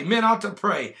and pray. Men ought to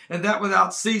pray, and that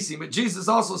without ceasing. But Jesus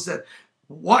also said,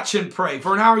 watch and pray.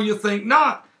 For an hour you think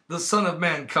not the Son of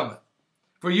Man cometh.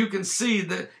 For you can see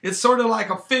that it's sort of like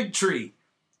a fig tree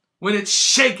when it's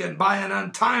shaken by an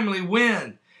untimely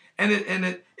wind, and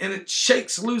it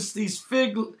shakes loose these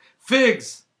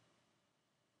figs.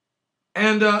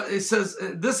 And it says,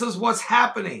 this is what's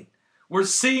happening. We're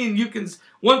seeing,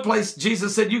 one place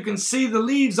Jesus said, you can see the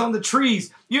leaves on the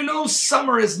trees. You know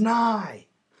summer is nigh.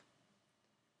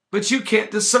 But you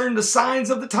can't discern the signs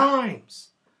of the times.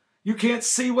 You can't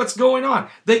see what's going on.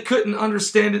 They couldn't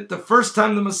understand it the first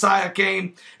time the Messiah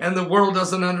came, and the world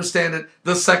doesn't understand it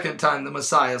the second time the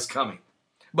Messiah is coming.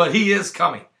 But he is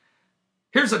coming.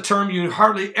 Here's a term you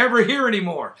hardly ever hear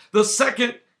anymore. The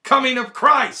second coming of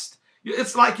Christ.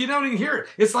 It's like you don't even hear it.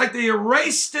 It's like they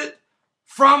erased it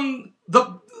from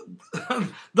the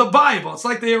Bible. It's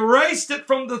like they erased it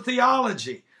from the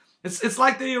theology. It's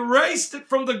like they erased it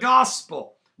from the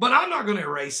gospel. But I'm not going to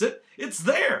erase it. It's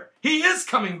there. He is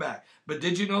coming back. But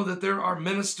did you know that there are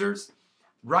ministers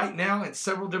right now in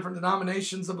several different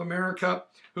denominations of America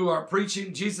who are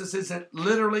preaching Jesus isn't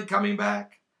literally coming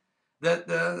back? But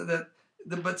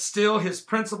still his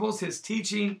principles, his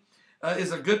teaching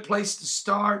is a good place to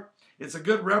start. It's a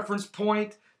good reference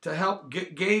point to help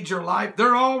gauge your life.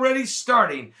 They're already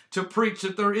starting to preach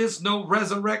that there is no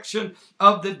resurrection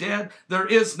of the dead. There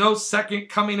is no second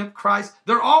coming of Christ.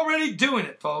 They're already doing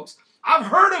it, folks. I've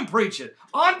heard them preach it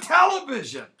on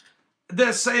television.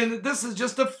 They're saying that this is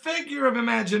just a figure of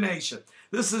imagination.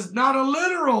 This is not a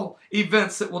literal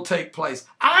events that will take place.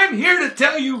 I'm here to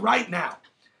tell you right now,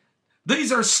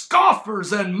 these are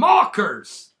scoffers and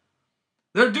mockers.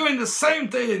 They're doing the same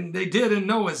thing they did in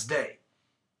Noah's day,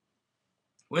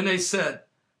 when they said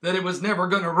that it was never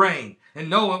going to rain and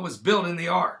Noah was building the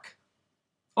ark.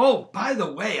 Oh, by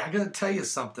the way, I got to tell you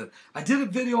something. I did a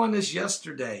video on this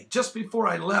yesterday, just before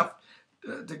I left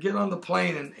to get on the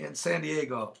plane in San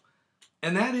Diego.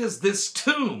 And that is this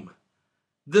tomb.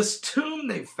 This tomb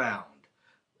they found.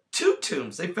 Two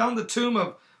tombs. They found the tomb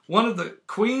of one of the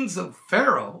queens of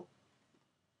Pharaoh.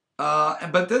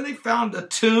 But then they found a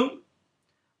tomb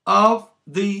of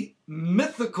the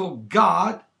mythical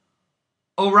god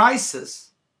Orius,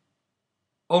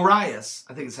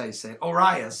 I think is how you say it,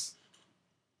 Orius.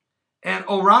 And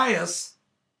Orius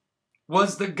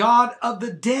was the god of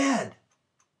the dead.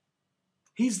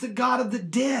 He's the god of the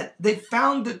dead. They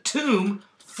found the tomb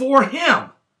for him.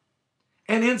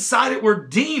 And inside it were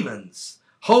demons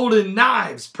holding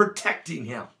knives, protecting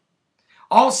him.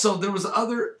 Also, there was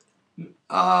other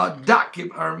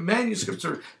manuscripts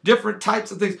or different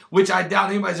types of things, which I doubt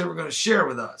anybody's ever going to share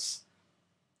with us.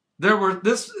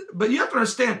 But you have to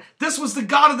understand, this was the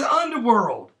god of the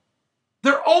underworld.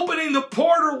 They're opening the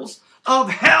portals of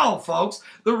hell, folks.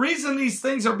 The reason these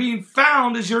things are being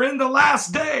found is you're in the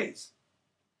last days.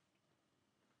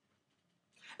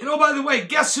 And oh, by the way,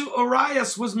 guess who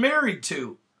Orius was married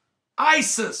to?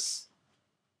 Isis.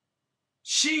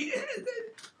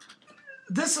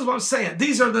 This is what I'm saying.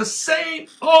 These are the same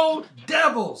old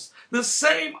devils, the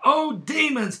same old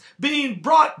demons being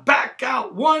brought back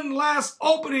out. One last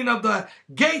opening of the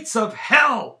gates of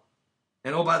hell.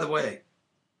 And oh, by the way,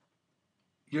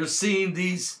 you're seeing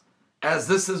these as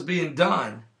this is being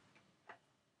done.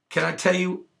 Can I tell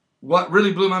you what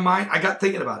really blew my mind? I got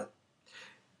thinking about it.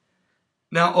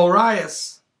 Now,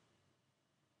 Orius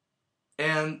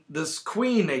and this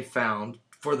queen they found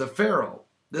for the Pharaoh.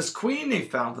 This queen they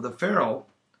found for the Pharaoh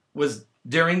was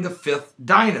during the 5th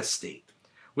dynasty,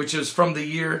 which is from the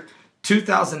year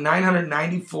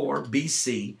 2994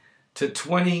 BC to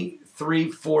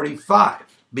 2345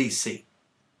 BC.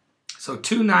 So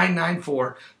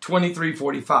 2994,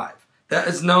 2345. That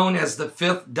is known as the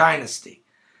 5th dynasty.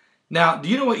 Now, do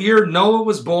you know what year Noah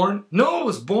was born? Noah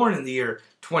was born in the year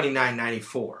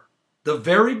 2994. The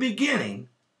very beginning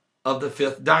of the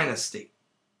 5th dynasty.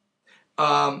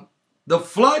 The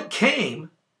flood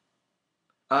came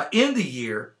in the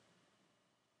year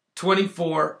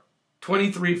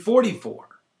 2344.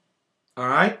 All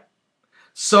right?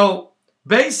 So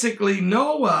basically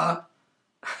Noah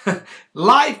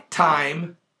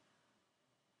lifetime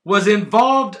was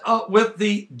involved with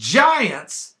the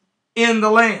giants in the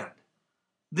land,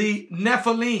 the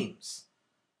Nephilims,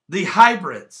 the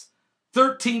hybrids,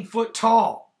 13-foot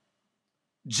tall,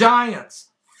 giants,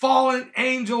 fallen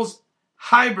angels,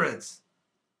 hybrids,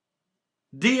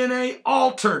 DNA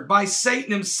altered by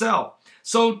Satan himself.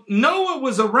 So Noah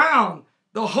was around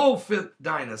the whole 5th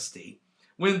dynasty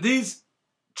when these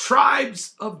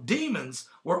tribes of demons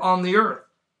were on the earth.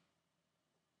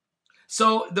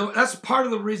 So that's part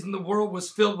of the reason the world was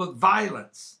filled with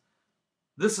violence.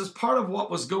 This is part of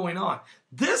what was going on.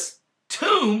 This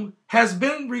tomb has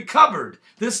been recovered.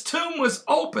 This tomb was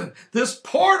opened. This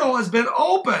portal has been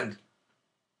opened.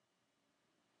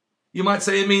 You might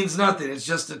say it means nothing. It's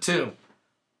just a tomb.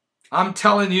 I'm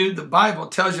telling you, the Bible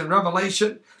tells you in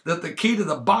Revelation that the key to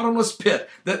the bottomless pit,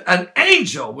 that an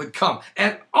angel would come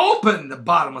and open the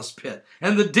bottomless pit,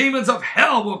 and the demons of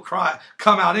hell will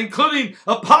come out, including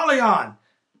Apollyon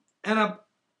and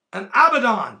an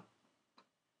Abaddon.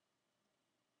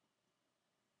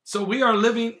 So we are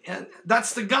living, and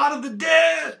that's the God of the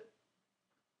dead.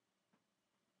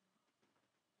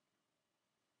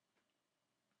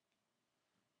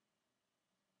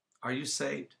 Are you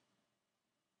saved?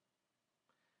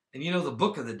 And you know, the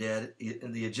Book of the Dead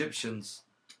in the Egyptians,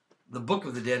 the Book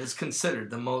of the Dead is considered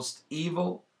the most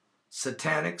evil,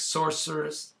 satanic,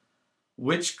 sorcerous,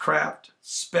 witchcraft,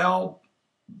 spell,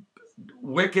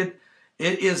 wicked.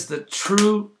 It is the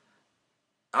true,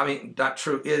 not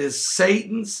true, it is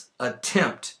Satan's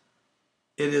attempt.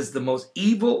 It is the most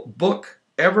evil book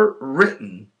ever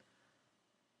written,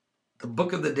 the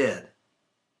Book of the Dead.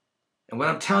 And what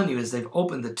I'm telling you is they've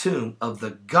opened the tomb of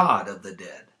the God of the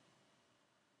dead.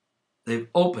 They've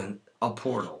opened a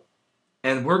portal.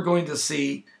 And we're going to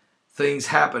see things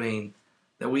happening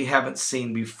that we haven't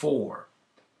seen before.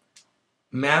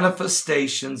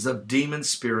 Manifestations of demon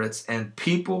spirits and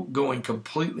people going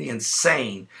completely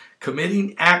insane,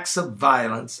 committing acts of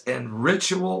violence, and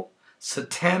ritual,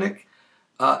 satanic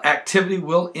activity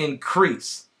will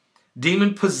increase.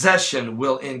 Demon possession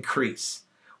will increase.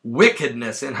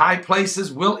 Wickedness in high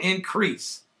places will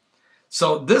increase.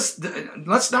 So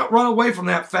let's not run away from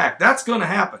that fact. That's going to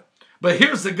happen. But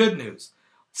here's the good news.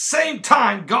 Same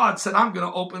time, God said, I'm going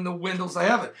to open the windows of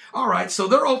heaven. All right, so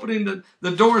they're opening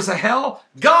the doors of hell.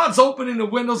 God's opening the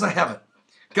windows of heaven.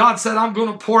 God said, I'm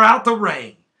going to pour out the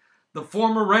rain, the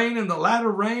former rain and the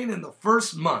latter rain in the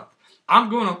first month. I'm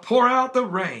going to pour out the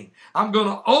rain. I'm going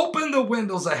to open the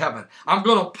windows of heaven. I'm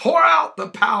going to pour out the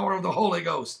power of the Holy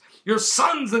Ghost. Your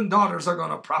sons and daughters are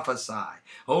going to prophesy.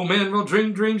 Old men will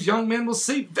dream dreams. Young men will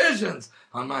see visions.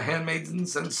 On my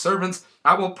handmaidens and servants,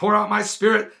 I will pour out my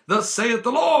spirit. Thus saith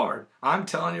the Lord. I'm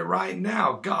telling you right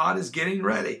now, God is getting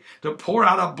ready to pour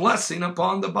out a blessing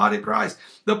upon the body of Christ.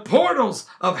 The portals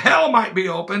of hell might be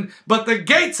open, but the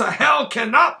gates of hell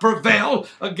cannot prevail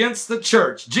against the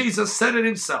church. Jesus said it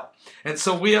himself. And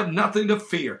so we have nothing to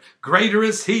fear. Greater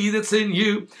is he that's in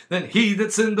you than he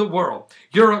that's in the world.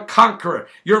 You're a conqueror.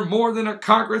 You're more than a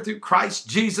conqueror through Christ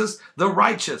Jesus, the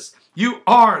righteous. You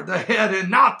are the head and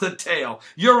not the tail.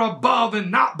 You're above and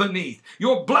not beneath.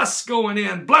 You're blessed going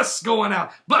in, blessed going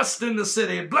out, blessed in the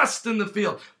city, and blessed in the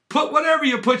field. Put whatever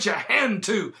you put your hand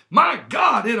to, my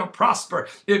God, it'll prosper.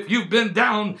 If you've been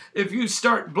down, if you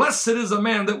start, blessed is a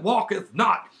man that walketh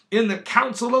not in the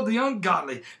counsel of the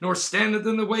ungodly, nor standeth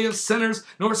in the way of sinners,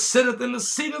 nor sitteth in the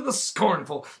seat of the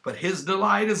scornful. But his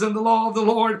delight is in the law of the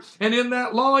Lord, and in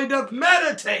that law he doth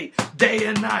meditate day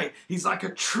and night. He's like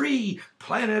a tree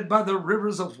planted by the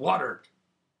rivers of water.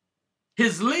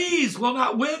 His leaves will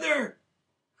not wither.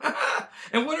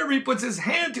 And whatever he puts his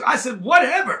hand to, I said,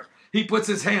 whatever he puts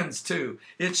his hands to,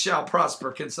 it shall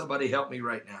prosper. Can somebody help me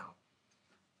right now?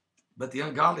 But the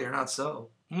ungodly are not so.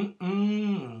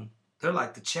 They're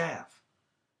like the chaff,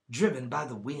 driven by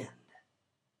the wind.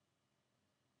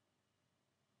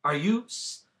 Are you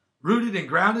rooted and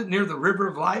grounded near the river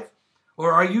of life?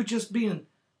 Or are you just being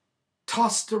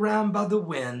tossed around by the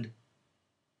wind,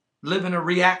 living a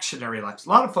reactionary life? A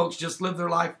lot of folks just live their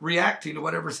life reacting to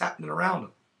whatever's happening around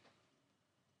them.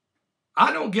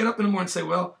 I don't get up in the morning and say,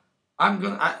 well,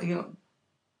 the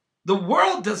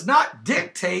world does not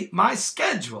dictate my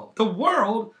schedule. The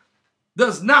world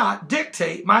does not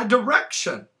dictate my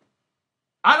direction.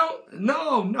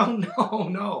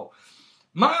 No.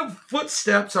 My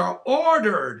footsteps are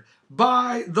ordered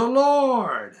by the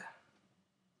Lord.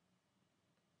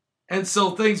 And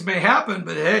so things may happen,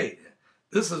 but hey,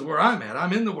 this is where I'm at.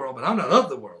 I'm in the world, but I'm not of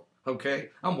the world.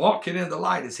 Okay? I'm walking in the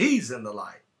light as He's in the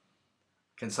light.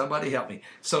 Can somebody help me?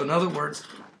 So in other words,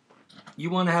 you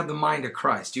want to have the mind of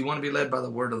Christ. You want to be led by the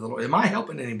word of the Lord. Am I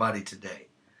helping anybody today?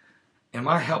 Am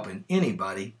I helping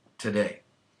anybody today?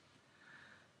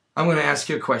 I'm going to ask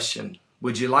you a question.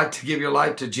 Would you like to give your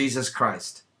life to Jesus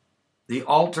Christ? The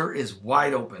altar is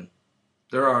wide open.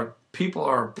 People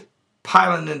are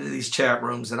piling into these chat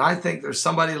rooms, and I think there's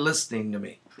somebody listening to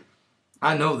me.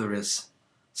 I know there is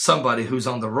somebody who's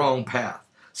on the wrong path.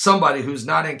 Somebody who's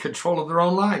not in control of their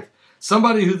own life.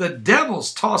 Somebody who the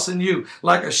devil's tossing you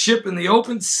like a ship in the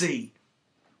open sea.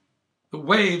 The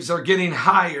waves are getting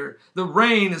higher. The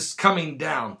rain is coming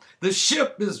down. The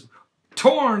ship is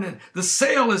torn and the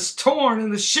sail is torn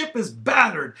and the ship is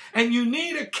battered. And you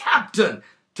need a captain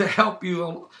to help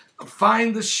you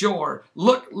find the shore.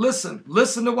 Look, listen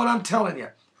to what I'm telling you.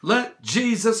 Let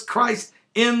Jesus Christ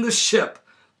in the ship.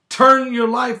 Turn your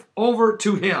life over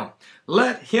to Him.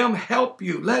 Let Him help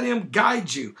you. Let Him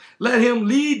guide you. Let Him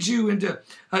lead you into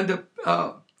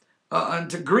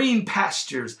green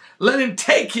pastures. Let Him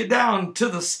take you down to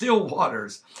the still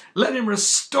waters. Let Him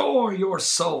restore your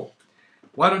soul.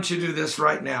 Why don't you do this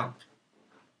right now?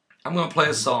 I'm going to play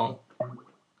a song.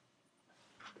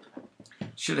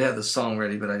 Should have had the song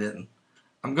ready, but I didn't.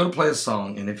 I'm going to play a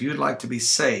song, and if you'd like to be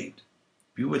saved,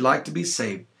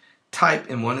 type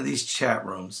in one of these chat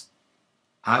rooms,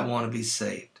 I want to be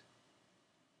saved.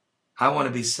 I want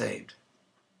to be saved.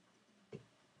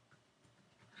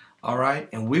 All right?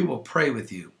 And we will pray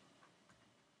with you.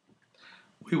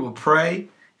 We will pray,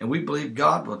 and we believe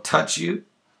God will touch you.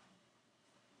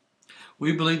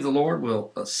 We believe the Lord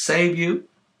will save you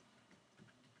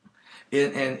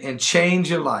and change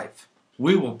your life.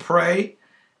 We will pray,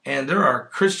 and there are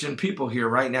Christian people here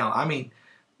right now. I mean,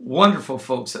 wonderful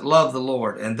folks that love the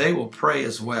Lord, and they will pray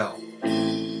as well.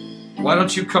 Why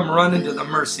don't you come run into the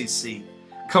mercy seat?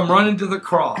 Come run into the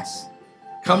cross.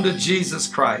 Come to Jesus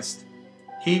Christ.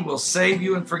 He will save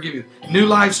you and forgive you. New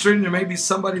live stream, there may be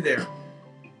somebody there.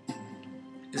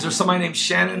 Is there somebody named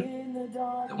Shannon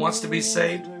that wants to be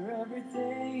saved?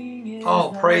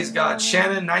 Oh, praise God.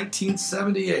 Shannon,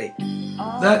 1978.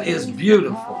 That is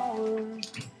beautiful.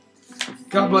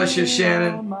 God bless you,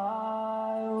 Shannon.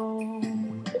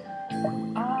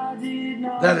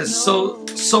 That is so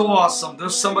awesome.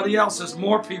 There's somebody else. There's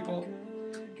more people.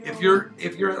 If you're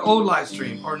an old live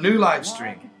stream or new live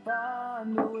stream,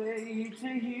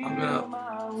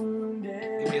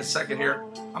 give me a second here.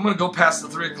 I'm gonna go past the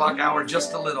 3 o'clock hour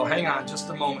just a little. Hang on, just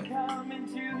a moment.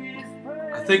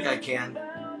 I think I can.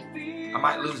 I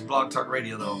might lose Blog Talk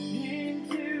Radio though.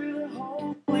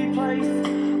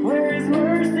 Where His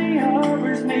mercy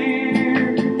hovers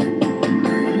near.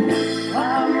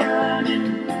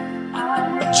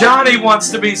 Johnny wants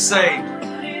to be saved.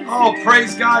 Oh,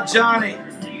 praise God, Johnny.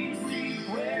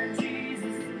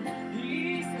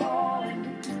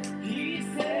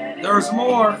 There's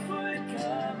more.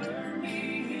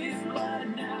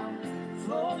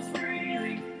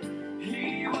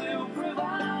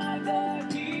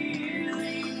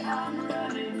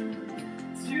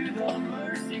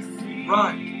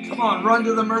 Run. Come on, run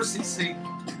to the mercy seat.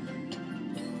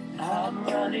 I'm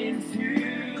running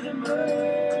to the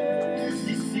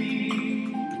mercy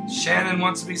seat. Shannon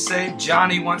wants to be saved.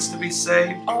 Johnny wants to be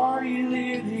saved. Are you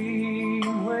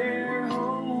living where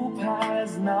hope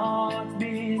has not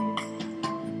been?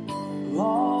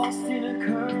 Lost in a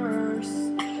curse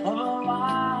of a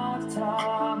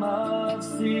lifetime of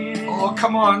sin. Oh,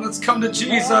 come on, let's come to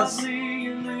Jesus.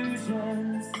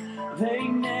 Illusions, they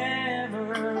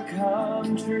never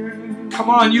come true. Come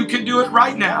on, you can do it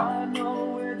right now. I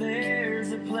know where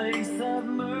there's a place of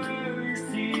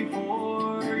mercy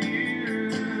for you.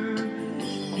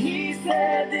 He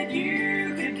said that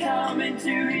you could come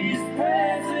into His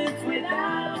presence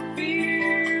without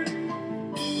fear.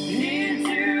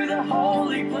 Into the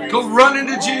holy place. Go run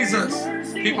into Jesus.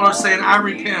 People are saying, I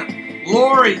repent.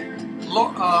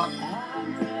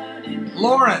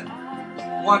 Lauren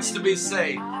wants to be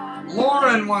saved.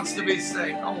 Lauren wants to be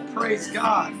saved. Oh, praise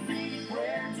God.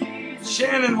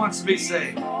 Shannon wants to be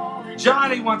saved.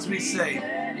 Johnny wants to be saved.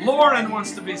 Lauren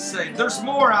wants to be saved. There's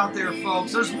more out there,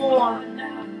 folks. There's more.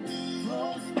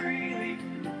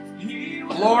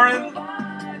 Lauren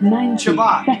 90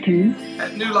 Shabbat seconds.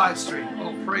 at New Live Stream.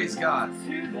 Oh, praise God.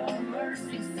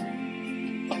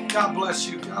 God bless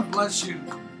you. God bless you.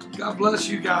 God bless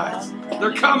you guys.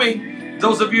 They're coming.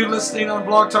 Those of you listening on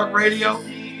Blog Talk Radio,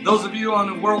 those of you on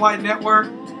the Worldwide Network,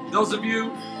 those of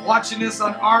you watching this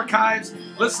on archives,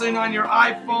 listening on your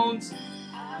iPhones,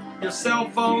 your cell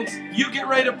phones. You get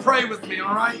ready to pray with me,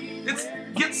 all right?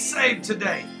 Get saved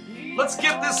today. Let's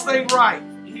get this thing right.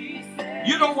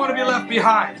 You don't want to be left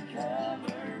behind.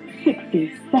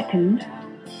 60 seconds.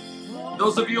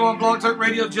 Those of you on Blog Talk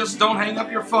Radio, just don't hang up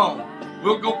your phone.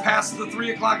 We'll go past the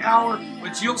 3 o'clock hour,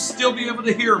 but you'll still be able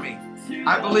to hear me.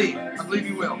 I believe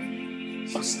you will.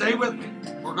 So stay with me.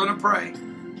 We're going to pray.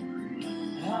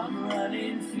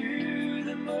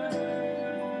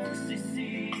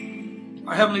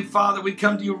 Our Heavenly Father, we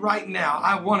come to you right now.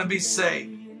 I want to be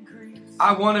saved.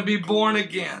 I want to be born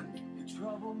again.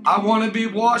 I want to be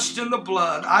washed in the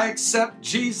blood. I accept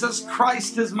Jesus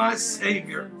Christ as my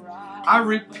Savior. I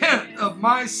repent of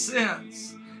my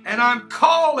sins. And I'm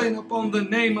calling upon the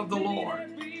name of the Lord.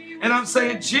 And I'm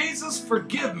saying, Jesus,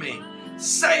 forgive me.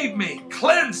 Save me.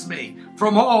 Cleanse me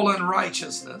from all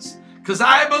unrighteousness. Because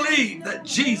I believe that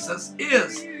Jesus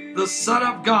is the Son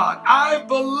of God. I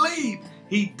believe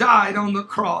He died on the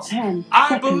cross.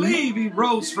 I believe He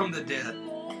rose from the dead.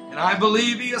 And I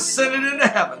believe He ascended into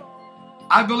heaven.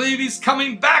 I believe He's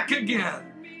coming back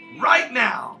again. Right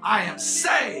now, I am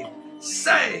saved.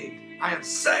 I am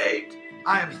saved.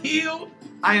 I am healed.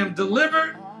 I am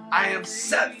delivered. I am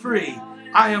set free.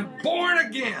 I am born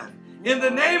again. In the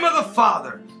name of the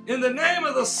Father, in the name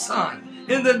of the Son,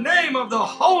 in the name of the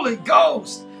Holy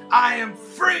Ghost, I am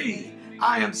free.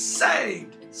 I am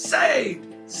saved.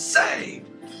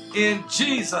 In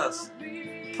Jesus'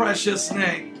 precious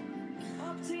name.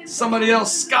 Somebody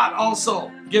else, Scott,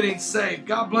 also getting saved.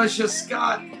 God bless you,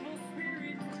 Scott.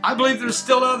 I believe there's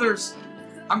still others.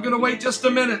 I'm going to wait just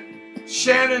a minute.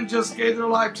 Shannon just gave their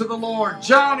life to the Lord.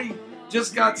 Johnny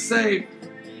just got saved.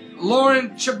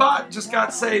 Lauren Chabat just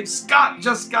got saved. Scott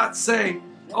just got saved.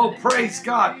 Oh, praise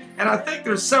God. And I think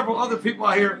there's several other people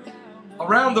out here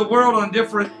around the world on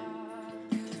different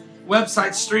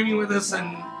websites streaming with us,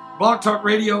 and Blog Talk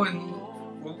Radio and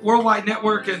Worldwide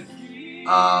Network, and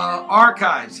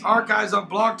archives on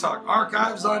Blog Talk,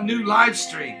 archives on New Live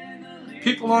Stream,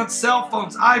 people on cell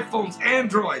phones, iPhones,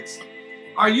 Androids.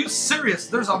 Are you serious?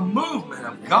 There's a movement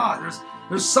of God.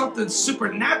 There's something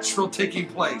supernatural taking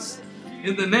place.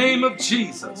 In the name of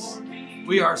Jesus,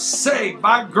 we are saved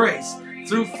by grace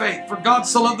through faith. For God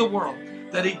so loved the world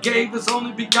that He gave His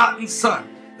only begotten Son,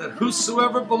 that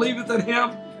whosoever believeth in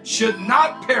Him should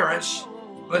not perish,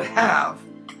 but have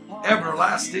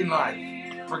everlasting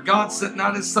life. For God sent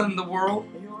not His Son in the world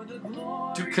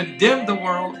to condemn the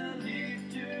world,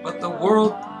 but the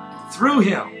world through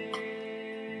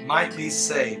Him might be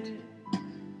saved.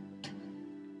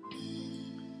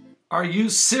 Are you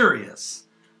serious?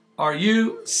 Are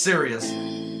you serious?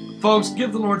 Folks,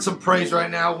 give the Lord some praise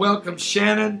right now. Welcome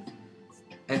Shannon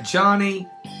and Johnny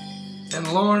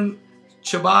and Lauren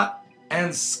Chabat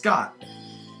and Scott.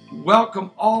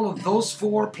 Welcome all of those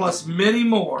four plus many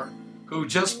more who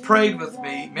just prayed with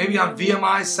me, maybe on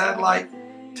VMI satellite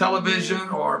television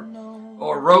or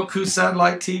Roku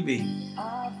satellite TV.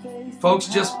 Folks,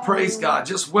 just praise God.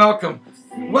 Just welcome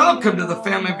to the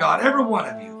family of God, every one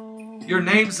of you. Your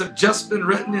names have just been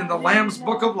written in the Lamb's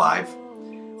Book of Life.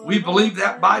 We believe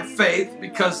that by faith,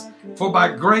 because for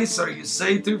by grace are you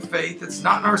saved through faith. It's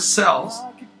not in ourselves.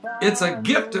 It's a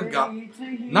gift of God,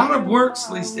 not of works,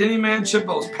 lest any man should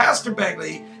boast. Pastor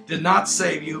Begley did not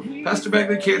save you. Pastor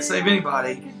Begley can't save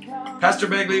anybody. Pastor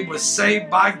Begley was saved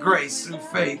by grace through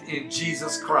faith in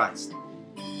Jesus Christ.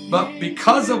 But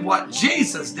because of what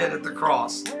Jesus did at the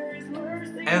cross,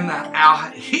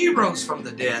 and He rose from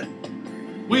the dead,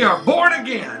 we are born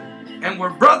again, and we're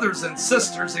brothers and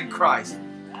sisters in Christ.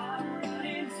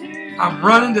 I'm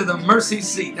running to the mercy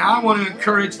seat. Now I want to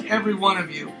encourage every one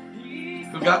of you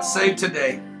who got saved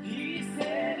today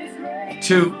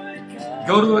to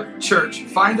go to a church,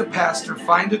 find a pastor,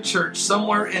 find a church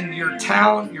somewhere in your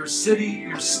town, your city,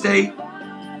 your state,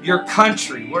 your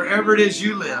country, wherever it is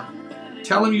you live.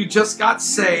 Tell them you just got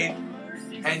saved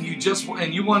and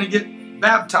you want to get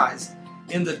baptized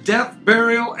in the death,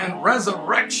 burial, and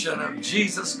resurrection of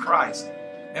Jesus Christ,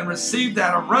 and receive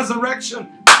that resurrection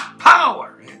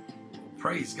power.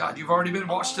 Praise God. You've already been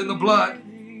washed in the blood.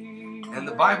 And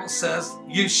the Bible says,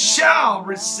 you shall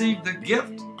receive the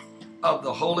gift of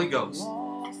the Holy Ghost.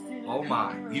 Oh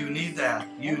my, you need that.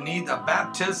 You need the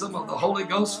baptism of the Holy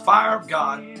Ghost, fire of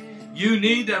God. You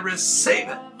need to receive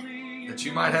it, that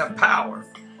you might have power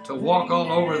to walk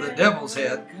all over the devil's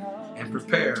head and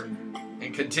prepare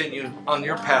and continue on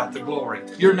your path to glory.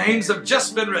 Your names have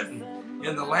just been written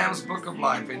in the Lamb's Book of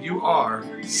Life, and you are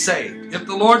saved. If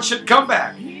the Lord should come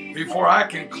back before I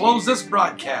can close this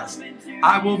broadcast,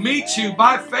 I will meet you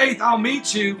by faith. I'll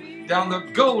meet you down the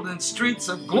golden streets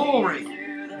of glory,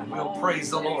 and we'll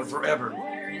praise the Lord forever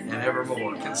and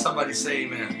evermore. Can somebody say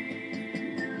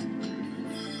amen?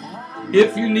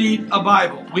 If you need a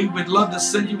Bible, we would love to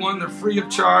send you one. They're free of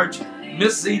charge.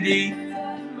 Miss ZD,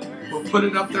 we'll put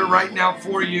it up there right now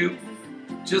for you.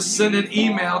 Just send an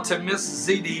email to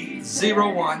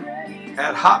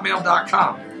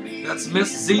MissZD01@hotmail.com. That's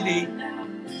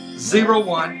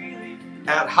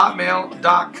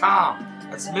MissZD01@hotmail.com.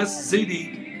 That's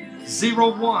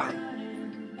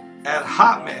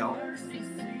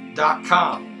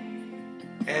MissZD01@hotmail.com.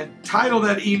 And title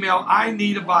that email, I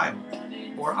Need a Bible,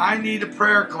 or I Need a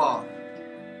Prayer Cloth.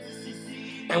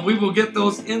 And we will get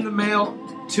those in the mail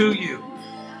to you.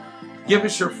 Give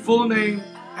us your full name,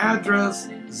 address,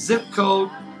 zip code,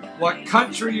 what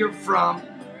country you're from,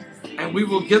 and we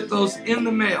will get those in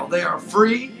the mail. They are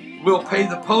free. We'll pay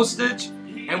the postage,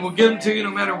 and we'll give them to you no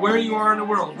matter where you are in the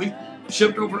world. We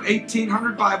shipped over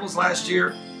 1,800 Bibles last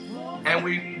year, and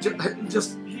we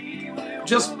just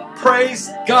praise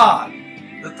God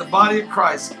that the body of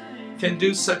Christ can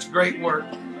do such great work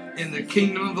in the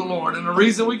kingdom of the Lord. And the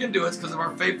reason we can do it is because of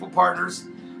our faithful partners,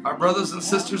 our brothers and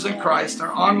sisters in Christ,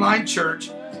 our online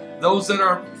church, those that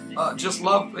are just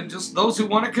love, and just those who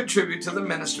want to contribute to the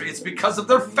ministry. It's because of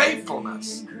their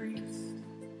faithfulness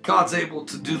God's able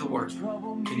to do the work.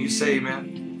 Can you say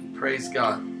amen? Praise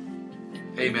God.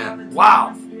 Amen.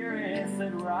 Wow.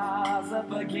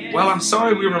 Well, I'm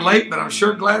sorry we were late, but I'm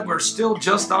sure glad we're still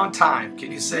just on time.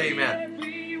 Can you say amen?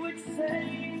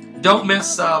 Don't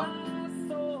miss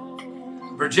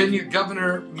Virginia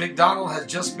Governor McDonald has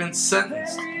just been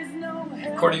sentenced,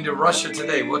 according to Russia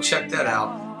Today. We'll check that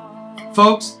out.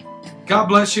 Folks, God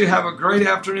bless you. Have a great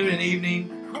afternoon and evening.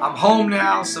 I'm home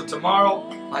now, so tomorrow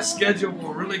my schedule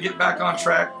will really get back on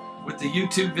track with the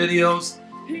YouTube videos.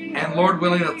 And Lord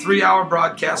willing, a 3-hour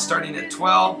broadcast starting at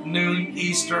 12 noon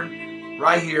Eastern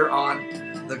right here on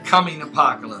the coming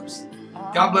apocalypse.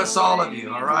 God bless all of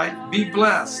you, all right? Be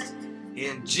blessed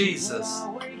in Jesus'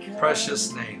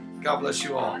 precious name. God bless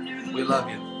you all. We love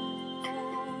you.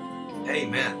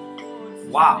 Amen.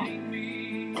 Wow.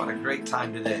 What a great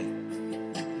time today.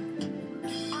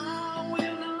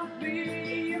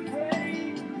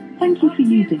 Thank you for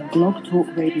using Blog Talk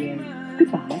Radio.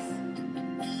 Goodbye.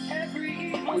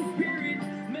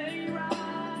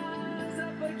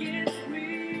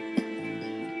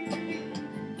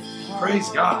 Praise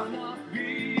God.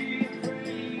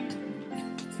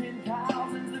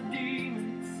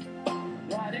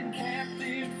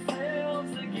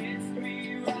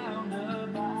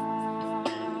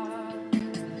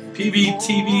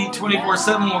 PBTV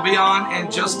 24/7 will be on in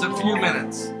just a few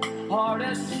minutes.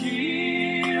 Hardest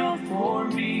shield for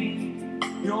me,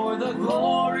 you're the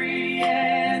glory